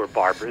cousins who were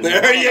barbers.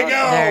 There you go.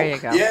 There you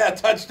go. Yeah,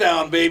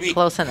 touchdown, baby.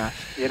 Close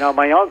enough. You know,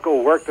 my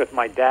uncle worked with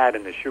my dad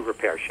in the shoe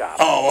repair shop.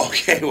 Oh,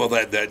 okay. Well,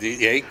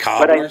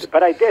 cobblers.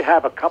 But I did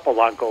have a couple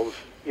uncles.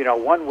 You know,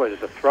 one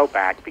was a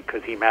throwback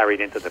because he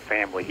married into the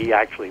family. He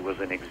actually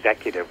was an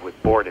executive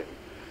with Borden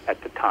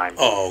at the time.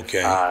 Oh,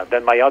 okay.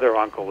 Then my other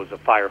uncle was a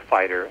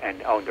firefighter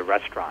and owned a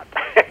restaurant.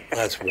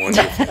 That's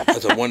wonderful.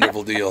 That's a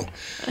wonderful deal.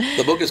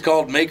 The book is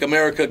called Make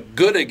America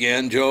Good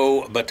Again,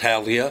 Joe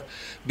Battaglia,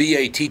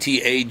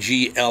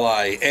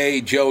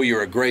 Battaglia. Joe,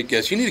 you're a great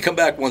guest. You need to come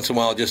back once in a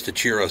while just to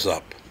cheer us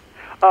up.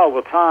 Oh,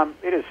 well, Tom,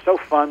 it is so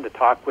fun to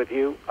talk with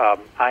you.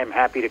 I'm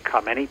happy to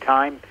come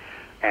anytime,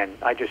 and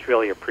I just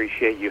really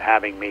appreciate you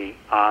having me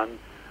on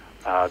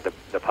the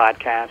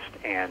podcast.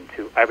 And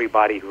to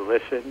everybody who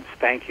listens,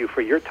 thank you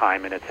for your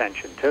time and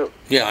attention, too.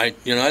 Yeah, I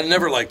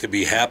never like to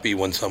be happy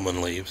when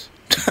someone leaves.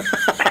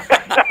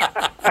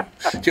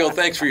 Joe,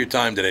 thanks for your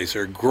time today,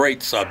 sir.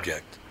 Great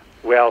subject.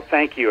 Well,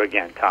 thank you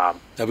again,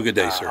 Tom. Have a good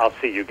day, sir. I'll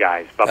see you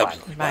guys. Bye-bye.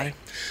 Absolutely. Bye.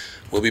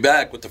 We'll be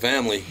back with the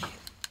family.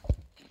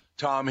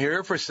 Tom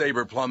here for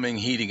Sabre Plumbing,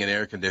 Heating, and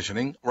Air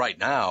Conditioning. Right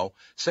now,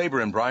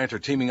 Sabre and Bryant are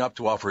teaming up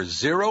to offer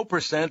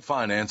 0%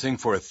 financing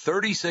for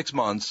 36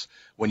 months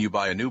when you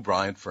buy a new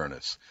Bryant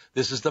furnace.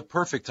 This is the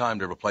perfect time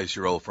to replace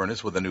your old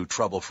furnace with a new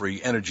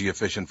trouble-free,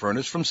 energy-efficient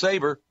furnace from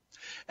Sabre.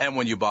 And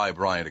when you buy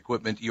Bryant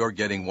equipment, you're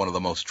getting one of the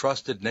most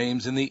trusted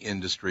names in the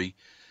industry.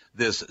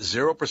 This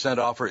 0%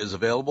 offer is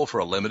available for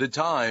a limited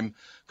time.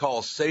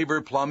 Call Sabre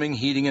Plumbing,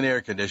 Heating, and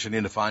Air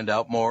Conditioning to find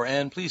out more,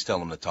 and please tell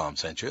them that Tom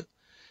sent you.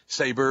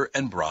 Sabre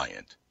and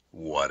Bryant,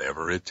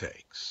 whatever it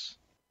takes.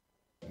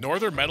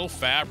 Northern Metal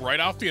Fab, right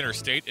off the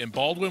interstate in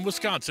Baldwin,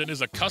 Wisconsin,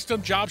 is a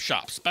custom job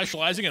shop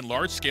specializing in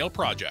large-scale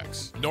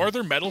projects.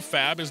 Northern Metal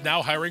Fab is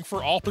now hiring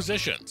for all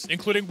positions,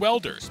 including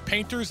welders,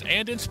 painters,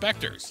 and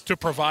inspectors, to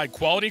provide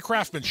quality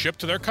craftsmanship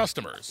to their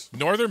customers.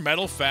 Northern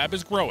Metal Fab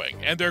is growing,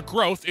 and their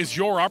growth is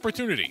your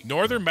opportunity.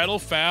 Northern Metal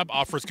Fab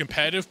offers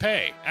competitive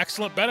pay,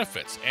 excellent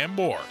benefits, and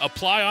more.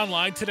 Apply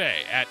online today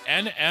at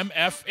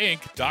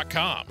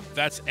nmfinc.com.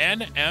 That's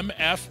nmfinc.com.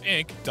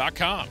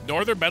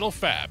 Northern Metal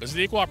Fab is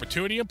the equal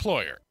opportunity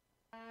employer.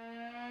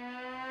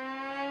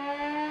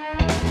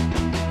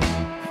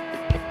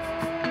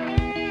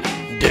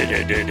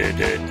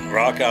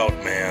 Rock out,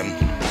 man.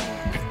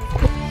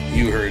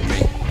 You heard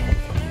me.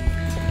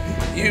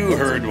 You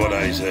heard what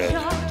I said.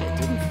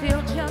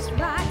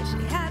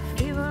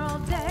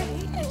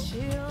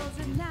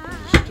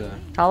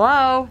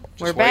 Hello,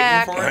 we're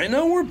back. I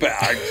know we're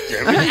back.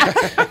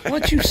 Why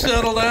don't you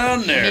settle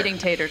down there? Eating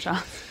tater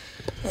tots.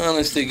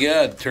 Honest to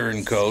God,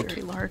 turncoat.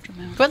 Very large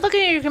amount. Quit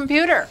looking at your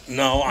computer.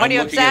 No, What, are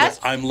you obsessed?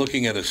 I'm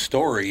looking at a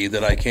story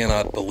that I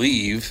cannot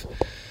believe.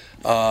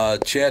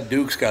 Chad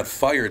Dukes got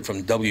fired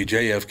from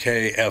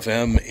WJFK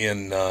FM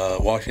in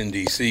Washington,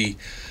 D.C.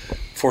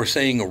 for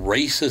saying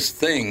racist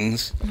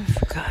things.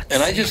 Oh,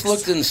 and I just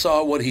looked and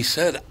saw what he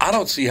said. I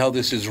don't see how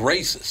this is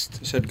racist.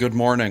 He said, "Good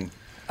morning."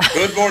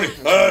 Good morning.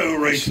 Oh,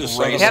 racist.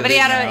 Yeah, but he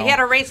had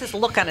a racist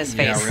look on his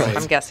face, Yeah, really.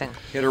 I'm guessing.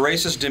 He had a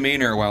racist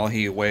demeanor while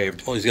he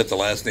waved. Well, he's got the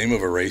last name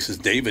of a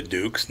racist, David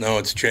Dukes. No,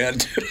 it's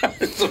Chad.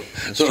 That's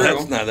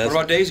true. What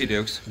about Daisy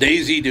Dukes?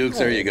 Daisy Dukes,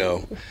 there you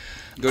go.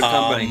 Good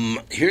company.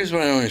 Here's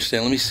what I don't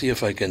understand. Let me see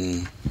if I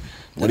can...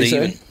 What did he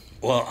say?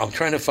 Well, I'm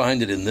trying to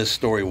find it in this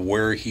story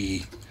where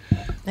he...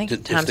 I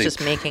think Tom's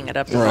just making it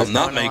up. I'm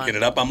not making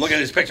it up. I'm looking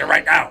at his picture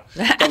right now.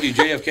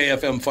 WJFK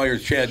FM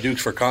fires Chad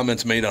Dukes for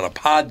comments made on a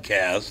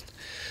podcast.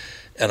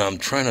 And I'm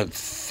trying to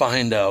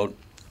find out.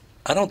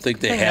 I don't think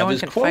they have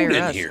his quote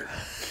in here.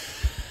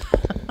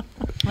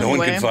 No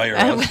one can fire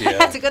us. Yeah.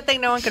 That's a good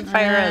thing no one can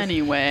fire us.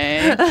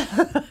 Anyway.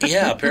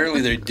 Yeah,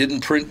 apparently they didn't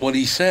print what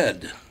he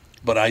said.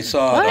 But I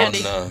saw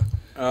it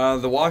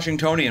on... the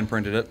Washingtonian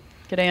printed it.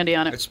 Get Andy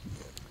on it. It's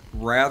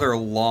rather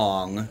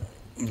long.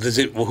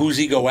 Who's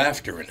he go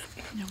after in it?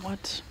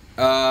 What?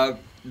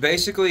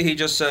 Basically, he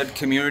just said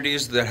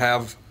communities that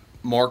have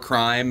more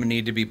crime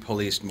need to be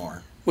policed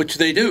more. Which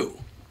they do.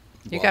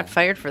 You got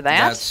fired for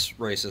that? That's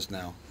racist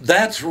now.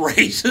 That's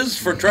racist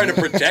for trying to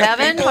protect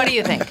Kevin, people? what do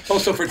you think?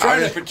 Also, for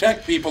trying to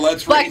protect people,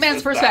 that's Black racist.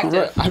 man's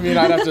perspective. I mean,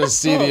 I'd have to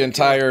see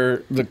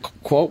the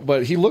quote,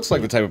 but he looks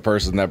like the type of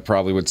person that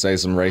probably would say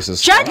some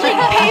racist Judging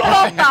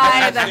people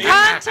by the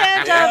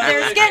content of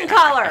their skin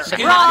color.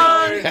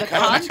 Wrong. The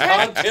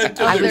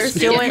content of I their was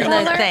skin doing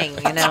color. the thing,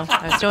 you know.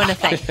 I was doing a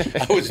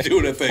thing. I was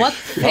doing a thing. What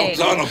I was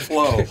thing? on a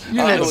flow.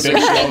 know the thing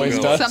she always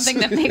does. Something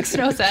that makes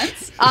no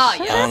sense. Ah,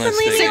 yes.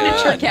 Honestly,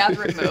 Signature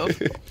Catherine move.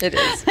 It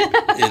is.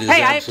 It is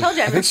Hey, I absolutely- told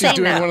you I've I been think she's saying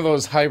doing that. one of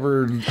those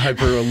hyper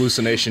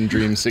hallucination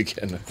dreams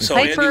again. So,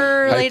 Andy,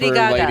 Hyper Lady Hyper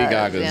Gaga.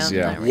 Lady Gagas,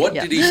 yeah. what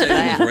Yeah. did he say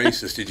was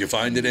racist? Did you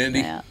find it,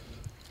 Andy?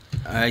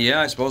 Yeah. Yeah,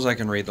 I suppose I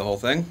can read the whole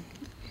thing.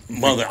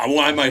 Well,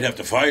 I might have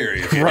to fire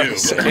you if you Right.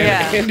 do. But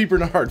Yeah. Andy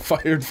Bernard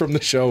fired from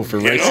the show for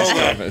you know racist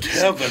that, comments.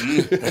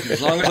 Kevin.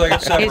 As long as I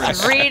get severance.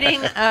 He's reading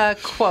a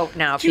quote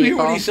now, Did you hear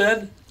what people. he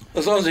said?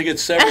 As long as he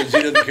gets severance,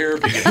 he doesn't care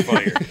if he gets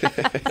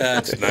fired.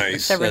 That's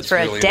nice. Severance That's for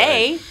really a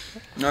day.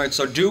 nice. All right,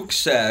 so Duke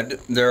said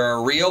there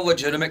are real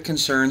legitimate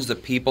concerns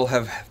that people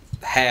have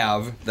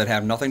that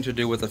have nothing to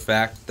do with the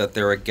fact that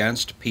they're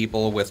against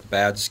people with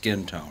bad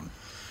skin tone.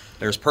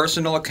 There's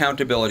personal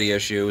accountability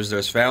issues,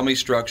 there's family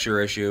structure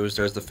issues,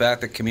 there's the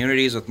fact that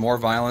communities with more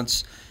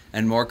violence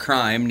and more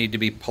crime need to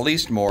be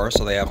policed more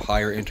so they have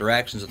higher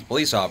interactions with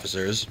police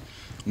officers.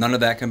 None of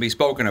that can be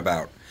spoken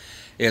about.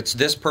 It's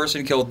this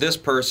person killed this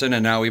person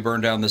and now we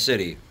burned down the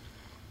city.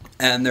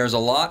 And there's a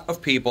lot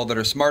of people that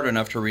are smart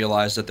enough to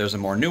realize that there's a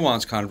more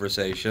nuanced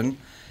conversation,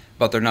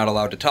 but they're not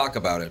allowed to talk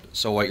about it.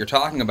 So what you're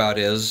talking about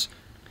is,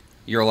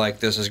 you're like,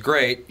 this is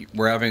great,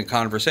 we're having a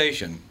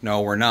conversation.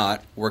 No, we're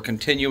not. We're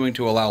continuing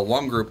to allow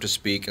one group to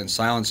speak and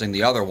silencing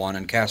the other one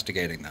and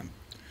castigating them.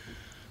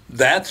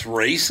 That's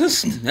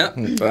racist?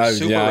 Yep,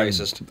 super Yeah,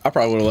 racist. I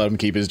probably would have let him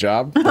keep his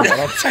job. What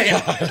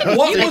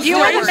If was you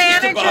were the racist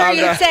manager, about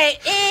you'd that? say,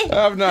 eh.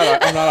 I'm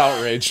not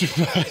outraged.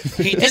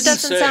 He It didn't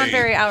doesn't say, sound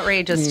very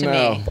outrageous to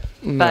me.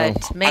 No.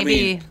 But maybe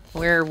I mean-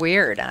 we're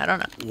weird. I don't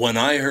know. When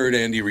I heard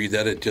Andy read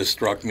that, it just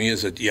struck me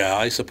as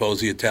I suppose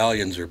the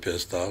Italians are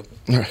pissed off.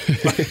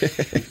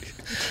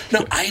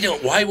 No, I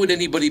don't. Why would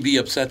anybody be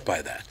upset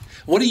by that?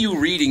 What are you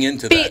reading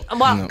into that?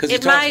 Well, Because he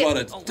it talks might,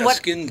 about a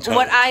skin tone.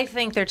 what I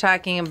think they're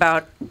talking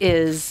about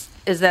is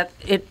that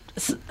it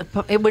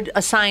would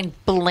assign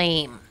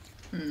blame.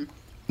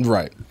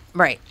 Right.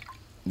 Right.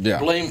 Yeah.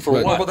 Blame for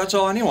But- what? Well, that's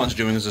all anyone's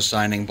doing is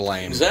assigning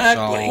blame.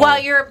 Exactly. So- Well,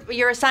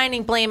 you're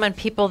assigning blame on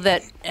people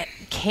that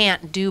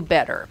can't do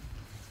better.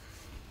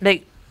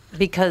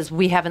 Because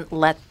we haven't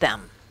let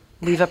them.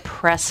 We've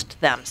oppressed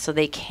them, so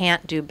they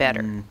can't do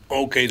better.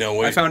 Okay, now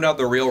wait. I found out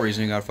the real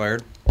reason he got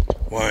fired.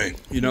 Why?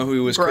 You know who he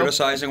was Broke.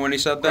 criticizing when he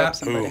said that?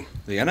 Who?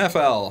 The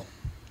NFL.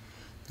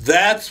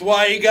 That's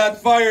why he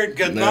got fired,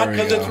 not we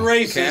because go. it's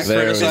racist. Can't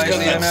There we It's go. criticize because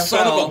the that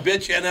son NFL. of a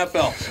bitch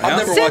NFL. Yeah. I'm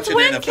never Since watching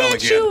when NFL can't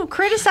again. you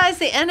criticize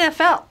the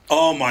NFL?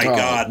 Oh my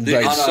God,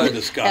 right. it's so Ever.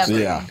 disgusting.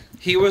 Yeah.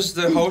 He was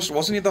the host,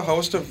 wasn't he the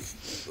host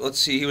of, let's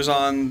see, he was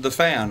on The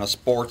Fan, a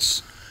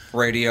sports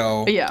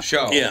radio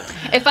show. Yeah.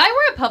 If I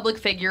were a public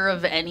figure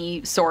of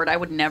any sort, I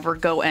would never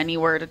go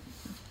anywhere to,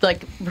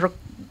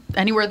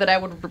 anywhere that I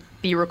would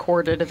be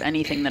recorded of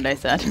anything that I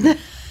said.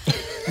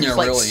 Yeah,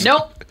 Like, really.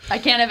 nope, I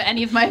can't have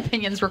any of my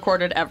opinions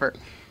recorded ever.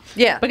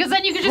 Yeah. Because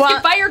then you could just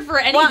get fired for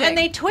anything. Well, and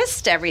they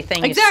twist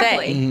everything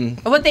Exactly. you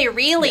say. What they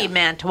really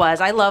meant was,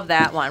 I love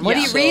that one. What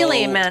Yeah. he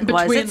really So, meant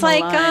was, between it's the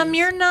like, lines.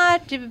 you're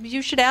not,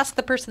 you should ask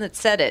the person that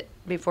said it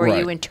before Right.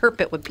 you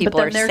interpret what but people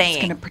then are they're saying.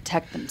 just going to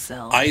protect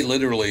themselves. I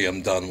literally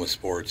am done with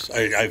sports.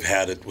 I've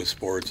had it with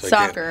sports.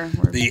 Soccer.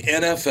 The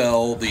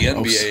NFL, the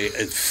NBA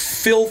is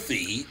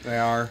filthy. They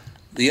are.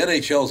 The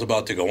NHL is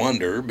about to go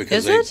under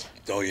because Is it?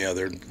 Oh yeah,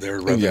 their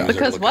revenues Yeah. are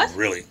Because looking what?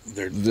 really.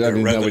 Their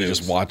nobody revenues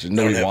just watches. don't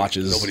Nobody have-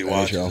 watches. Nobody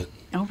watches NHL. it.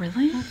 Oh,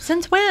 really?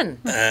 Since when?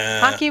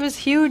 Hockey was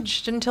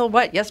huge until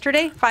what?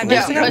 Yesterday? 5 Yeah,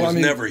 years ago? It was I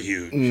mean- never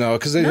huge. No,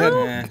 because they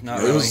had. Not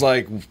It really. was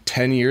like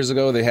 10 years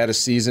ago. They had a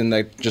season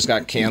that just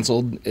got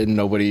canceled, and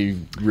nobody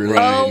really.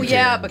 Oh, cared.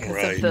 yeah, because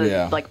Right. of the,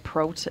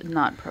 Yeah.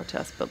 not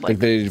protest, but Like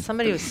they.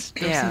 Somebody was,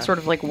 there was yeah. some sort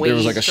of wage There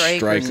was like a strike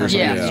strike or something,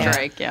 Yeah, yeah.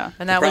 strike, yeah.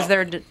 And that was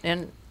Pro-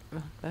 their,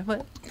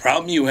 what?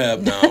 Problem you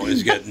have now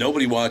is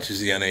nobody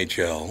watches the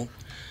NHL.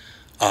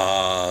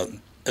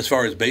 As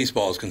far as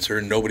baseball is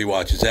concerned, nobody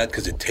watches that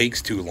because it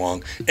takes too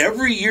long.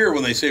 Every year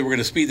when they say we're going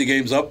to speed the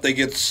games up, they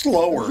get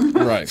slower.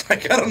 Right. It's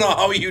like, I don't know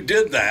how you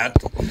did that.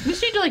 We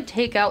just need to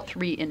take out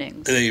 3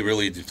 innings. They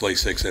really did play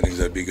 6 innings.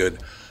 That'd be good.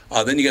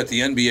 Then you got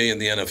the NBA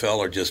and the NFL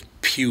are just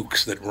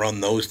pukes that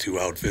run those two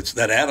outfits.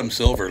 That Adam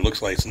Silver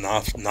looks like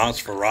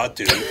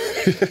Nosferatu.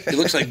 He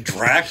looks like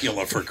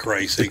Dracula, for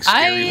Christ's sake.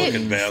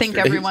 Scary-looking I bastard. think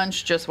everyone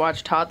should just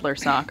watch toddler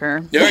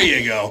soccer, There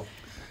you go.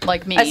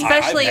 like me.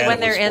 Especially I've had when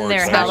it they're with in their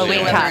sports. Halloween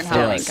Especially when they're in costumes.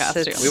 Halloween It's-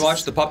 costumes. We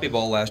watched the Puppy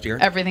Bowl last year.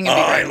 Everything would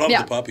be Oh, great. I love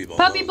yeah. the Puppy Bowl.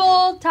 Puppy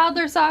Bowl,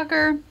 toddler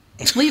soccer.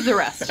 Leave the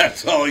rest.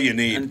 That's all you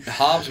need. And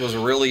Hobbs was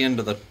really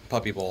into the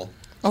Puppy Bowl.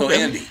 So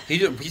Andy, he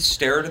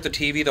stared at the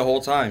TV the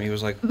whole time. He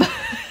was like,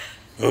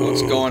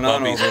 "What's going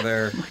on over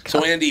there?"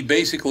 So Andy,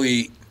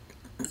 basically,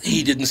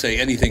 he didn't say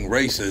anything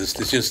racist.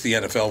 It's just the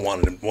NFL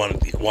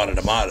wanted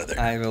him out of there.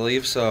 I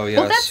believe so. Yes.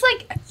 Well, that's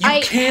like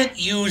You can't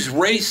use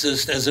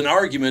racist as an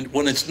argument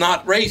when it's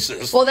not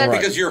racist. Well, that's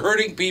because you're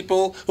hurting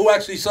people who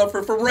actually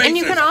suffer from racism. And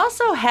you can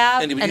also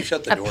have Andy, would you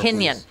shut the an door,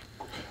 opinion. please?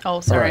 Oh,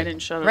 sorry, Right. I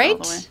didn't shut it Right? all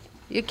the way.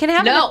 You can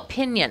have No. an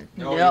opinion.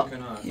 No, No.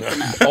 you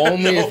cannot.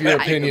 Only if your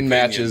opinion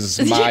matches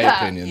my Yeah.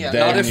 opinion. Yeah,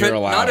 Then not if you're it,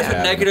 allowed not to if it have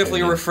an negatively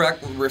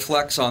opinion.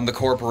 reflects on the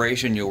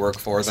corporation you work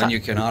for. Then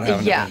you cannot have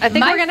an Yeah, I opinion.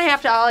 think we're going to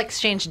have to all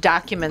exchange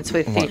documents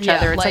with each Yeah,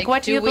 other. It's like, like,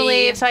 what do you do we-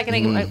 believe? So I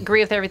can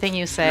agree with everything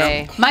you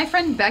say. My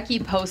friend Becky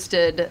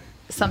posted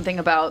something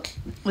about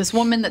this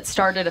woman that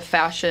started a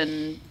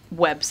fashion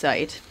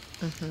website.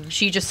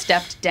 She just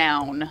stepped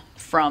down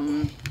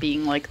from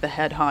being like the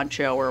head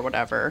honcho or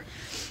whatever.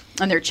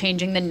 And they're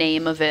changing the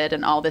name of it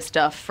and all this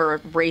stuff for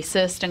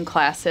racist and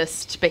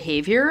classist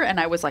behavior. And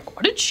I was like,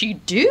 what did she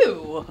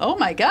do? Oh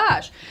my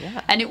gosh.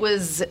 Yeah. And it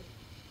was,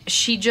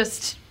 she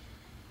just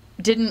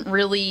didn't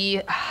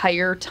really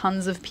hire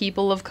tons of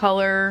people of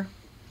color.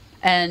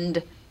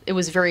 And it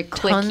was very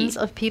cliquey. Tons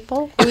of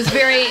people? It was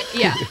very,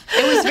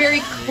 it was very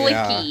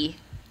cliquey.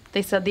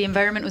 They said the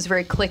environment was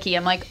very cliquey.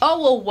 I'm like,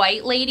 oh, a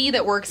white lady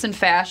that works in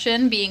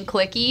fashion being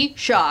cliquey?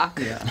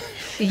 Shock.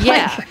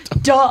 Yeah.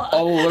 Duh.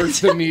 Alert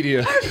the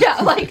media.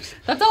 Yeah, like,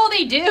 that's all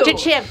they do. Did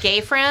she have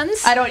gay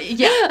friends? I don't,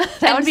 yeah.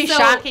 That And would be so-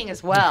 shocking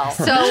as well.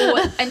 So,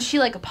 and she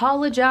like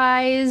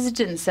apologized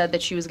and said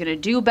that she was going to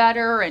do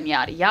better and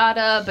yada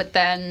yada. But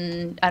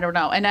then, I don't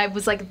know. And I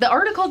was like, the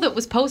article that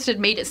was posted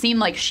made it seem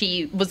like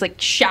she was like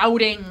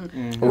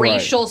shouting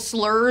racial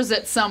slurs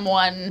at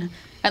someone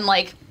and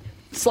like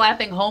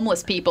slapping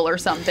homeless people or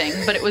something.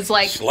 But it was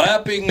like,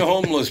 Slapping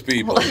homeless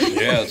people.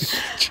 Yes.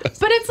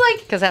 but it's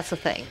like, Because that's the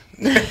thing.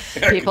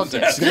 People do.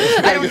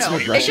 I don't know.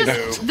 Right. It's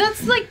just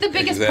that's like the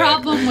biggest Exactly.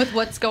 problem with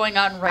what's going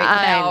on right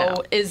I now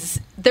know. is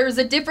there's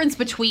a difference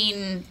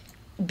between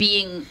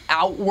being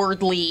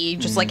outwardly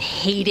just like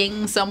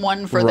hating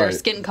someone for their Right.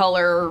 skin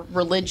color,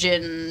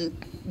 religion,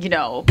 you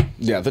know.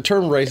 Yeah, the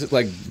term racist,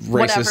 like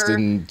racist Whatever.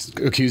 and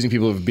accusing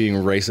people of being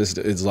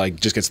racist, is like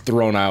just gets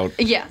thrown out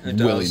Yeah.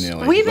 willy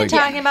nilly. We've been Like,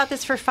 talking about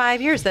this for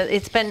 5 years, that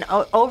it's been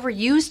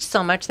overused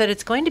so much that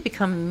it's going to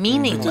become It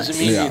meaningless.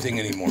 doesn't mean Yeah. anything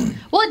anymore.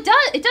 Well, it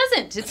does. It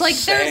doesn't. It's like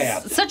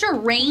Sad. there's such a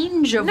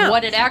range of No.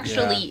 what it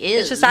actually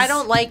is. It's just, I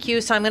don't like you,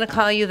 so I'm going to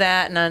call you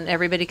that, and then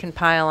everybody can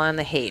pile on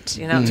the hate.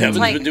 You know, It's Kevin's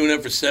like, been doing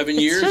that for 7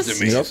 years just-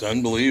 to me. Yep. It's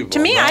unbelievable. to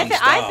me, Nonstop.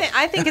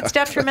 I think it's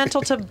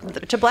detrimental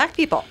to black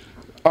people.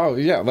 Oh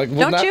yeah, like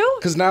well, Don't you?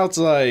 Because now it's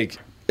like,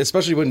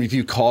 especially when if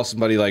you call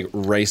somebody like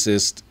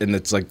racist and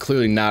it's like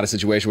clearly not a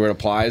situation where it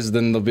applies,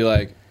 then they'll be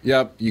like,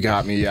 "Yep, you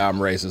got me. Yeah, I'm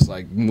racist.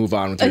 Like, move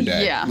on with your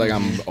day. Yeah. Like,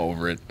 I'm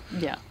over it."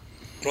 Yeah.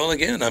 Well,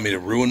 again, I mean,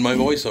 it ruined my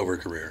voiceover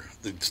career.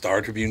 The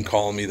Star Tribune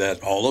calling me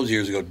that all those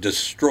years ago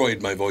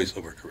destroyed my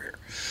voiceover career.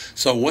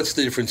 So what's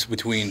the difference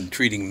between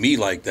treating me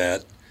like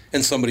that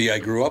and somebody I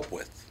grew up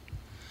with?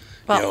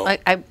 Well, You know,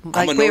 like I'm a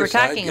we were North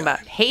Side talking guy. about,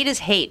 hate is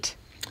hate.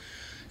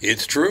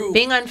 It's true.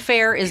 Being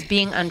unfair is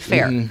being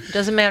unfair. Mm-hmm.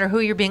 Doesn't matter who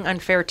you're being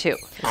unfair to.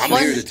 I'm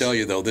here to tell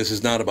you, though, this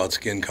is not about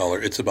skin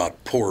color. It's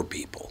about poor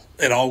people.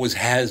 It always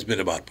has been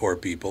about poor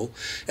people.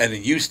 And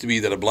it used to be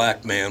that a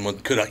black man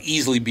could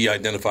easily be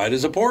identified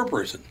as a poor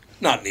person.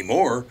 Not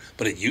anymore,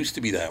 but it used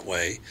to be that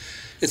way.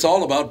 It's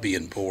all about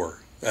being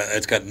poor.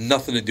 It's got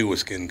nothing to do with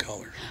skin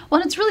color.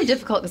 Well, and it's really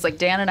difficult because, like,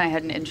 Dan and I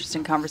had an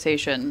interesting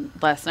conversation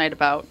last night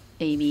about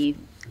Amy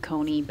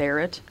Coney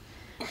Barrett.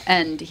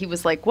 And he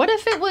was like, what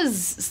if it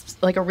was,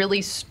 like, a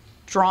really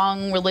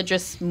strong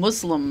religious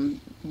Muslim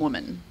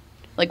woman?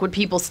 Like, would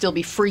people still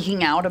be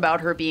freaking out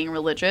about her being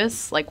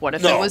religious? Like, what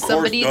if No, it was of course,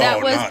 somebody no,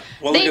 that was... not.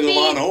 Well, look at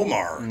Ilhan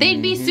Omar.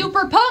 They'd be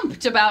super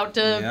pumped about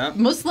a Yeah.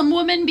 Muslim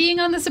woman being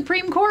on the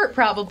Supreme Court,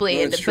 probably.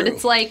 Well, that's But true.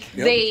 it's like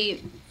Yep.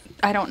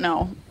 I don't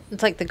know.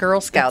 It's like the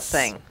Girl Scout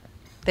thing.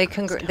 They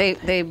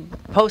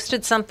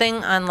posted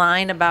something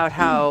online about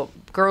how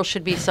girls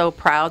should be so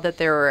proud that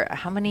there were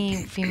how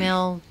many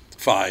female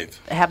 5.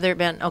 have there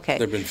been? Okay,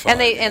 There've been 5,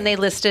 and they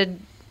listed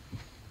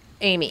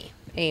Amy.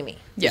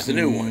 It's the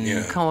new one,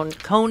 yeah.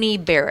 Coney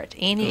Barrett.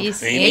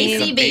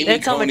 ACB.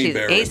 That's so much Coney easier.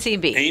 Barrett.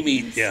 ACB. Amy,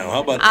 yeah,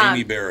 how about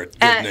Amy Barrett?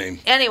 Good name.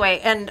 Anyway,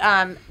 and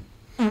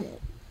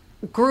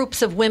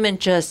groups of women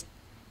just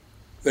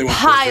They went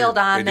piled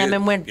berserk. on They them did.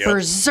 and went Yep.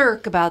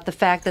 berserk about the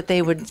fact that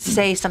they would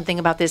say something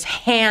about this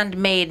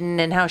handmaiden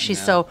and how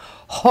she's so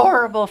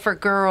horrible for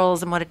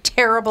girls and what a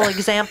terrible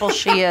example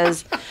she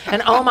is.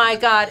 And oh my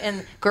God,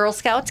 and Girl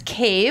Scouts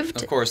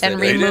caved Of course they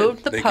and did.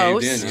 removed the They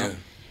post. caved in, yeah.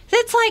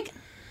 It's like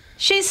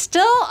she's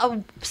still a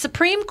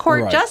Supreme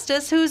Court Right.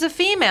 justice who's a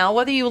female,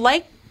 whether you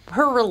like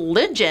her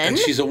religion. And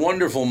she's a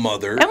wonderful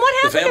mother. And what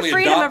happened the to family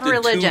freedom of adopted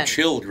religion? 2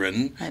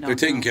 children. I don't They're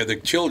taking know. care. The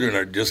children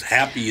are just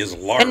happy as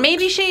larks. And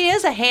maybe she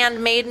is a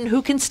handmaiden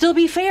who can still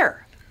be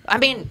fair. I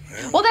mean,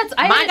 well, that's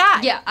my guy.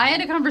 God. Yeah, I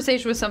had a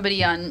conversation with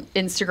somebody on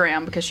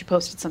Instagram because she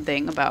posted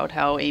something about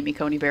how Amy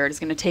Coney Barrett is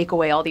going to take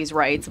away all these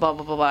rights, blah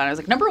blah blah blah. And I was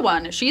like, number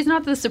one, she's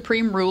not the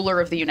supreme ruler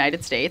of the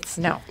United States.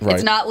 No,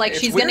 it's not like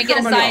she's going to get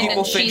assigned.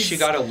 People and think she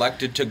got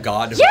elected to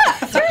God. Yeah,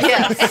 seriously.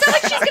 It's not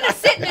like she's going to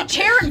sit in a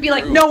chair and be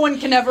like, no one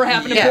can ever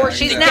have an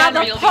abortion. She's now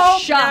the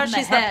Pope. Now She's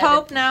she's the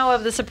Pope now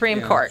of the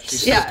Supreme Court.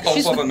 She's the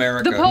Pope of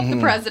America. The Pope, the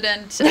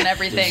President, and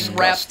everything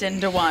wrapped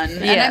into one.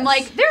 And I'm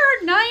like, there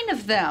are 9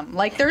 of them.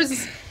 Like,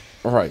 there's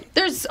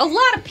a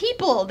lot of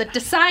people that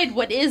decide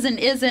what is and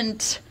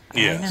isn't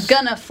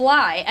gonna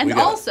fly. And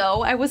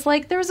also, I was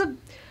like,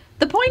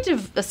 the point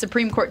of a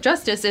Supreme Court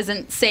justice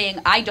isn't saying,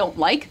 I don't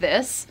like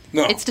this.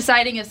 No. It's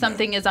deciding if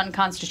something is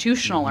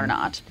unconstitutional or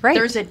not. Right.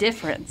 There's a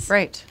difference.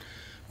 Right.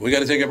 We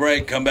got to take a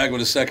break, come back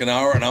with a second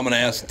hour, and I'm going to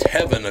ask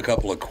Tevin a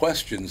couple of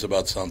questions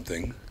about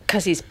something.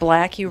 Because he's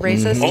black, you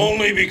racist?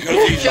 Only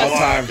because he's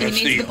black. He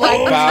That's needs the the black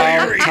only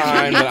About reason.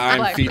 time that I'm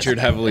Black featured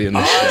heavily in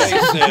this show.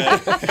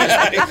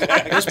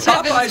 Is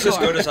Popeye's as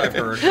good as I've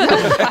heard? You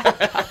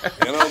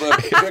know,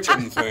 the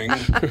chicken thing.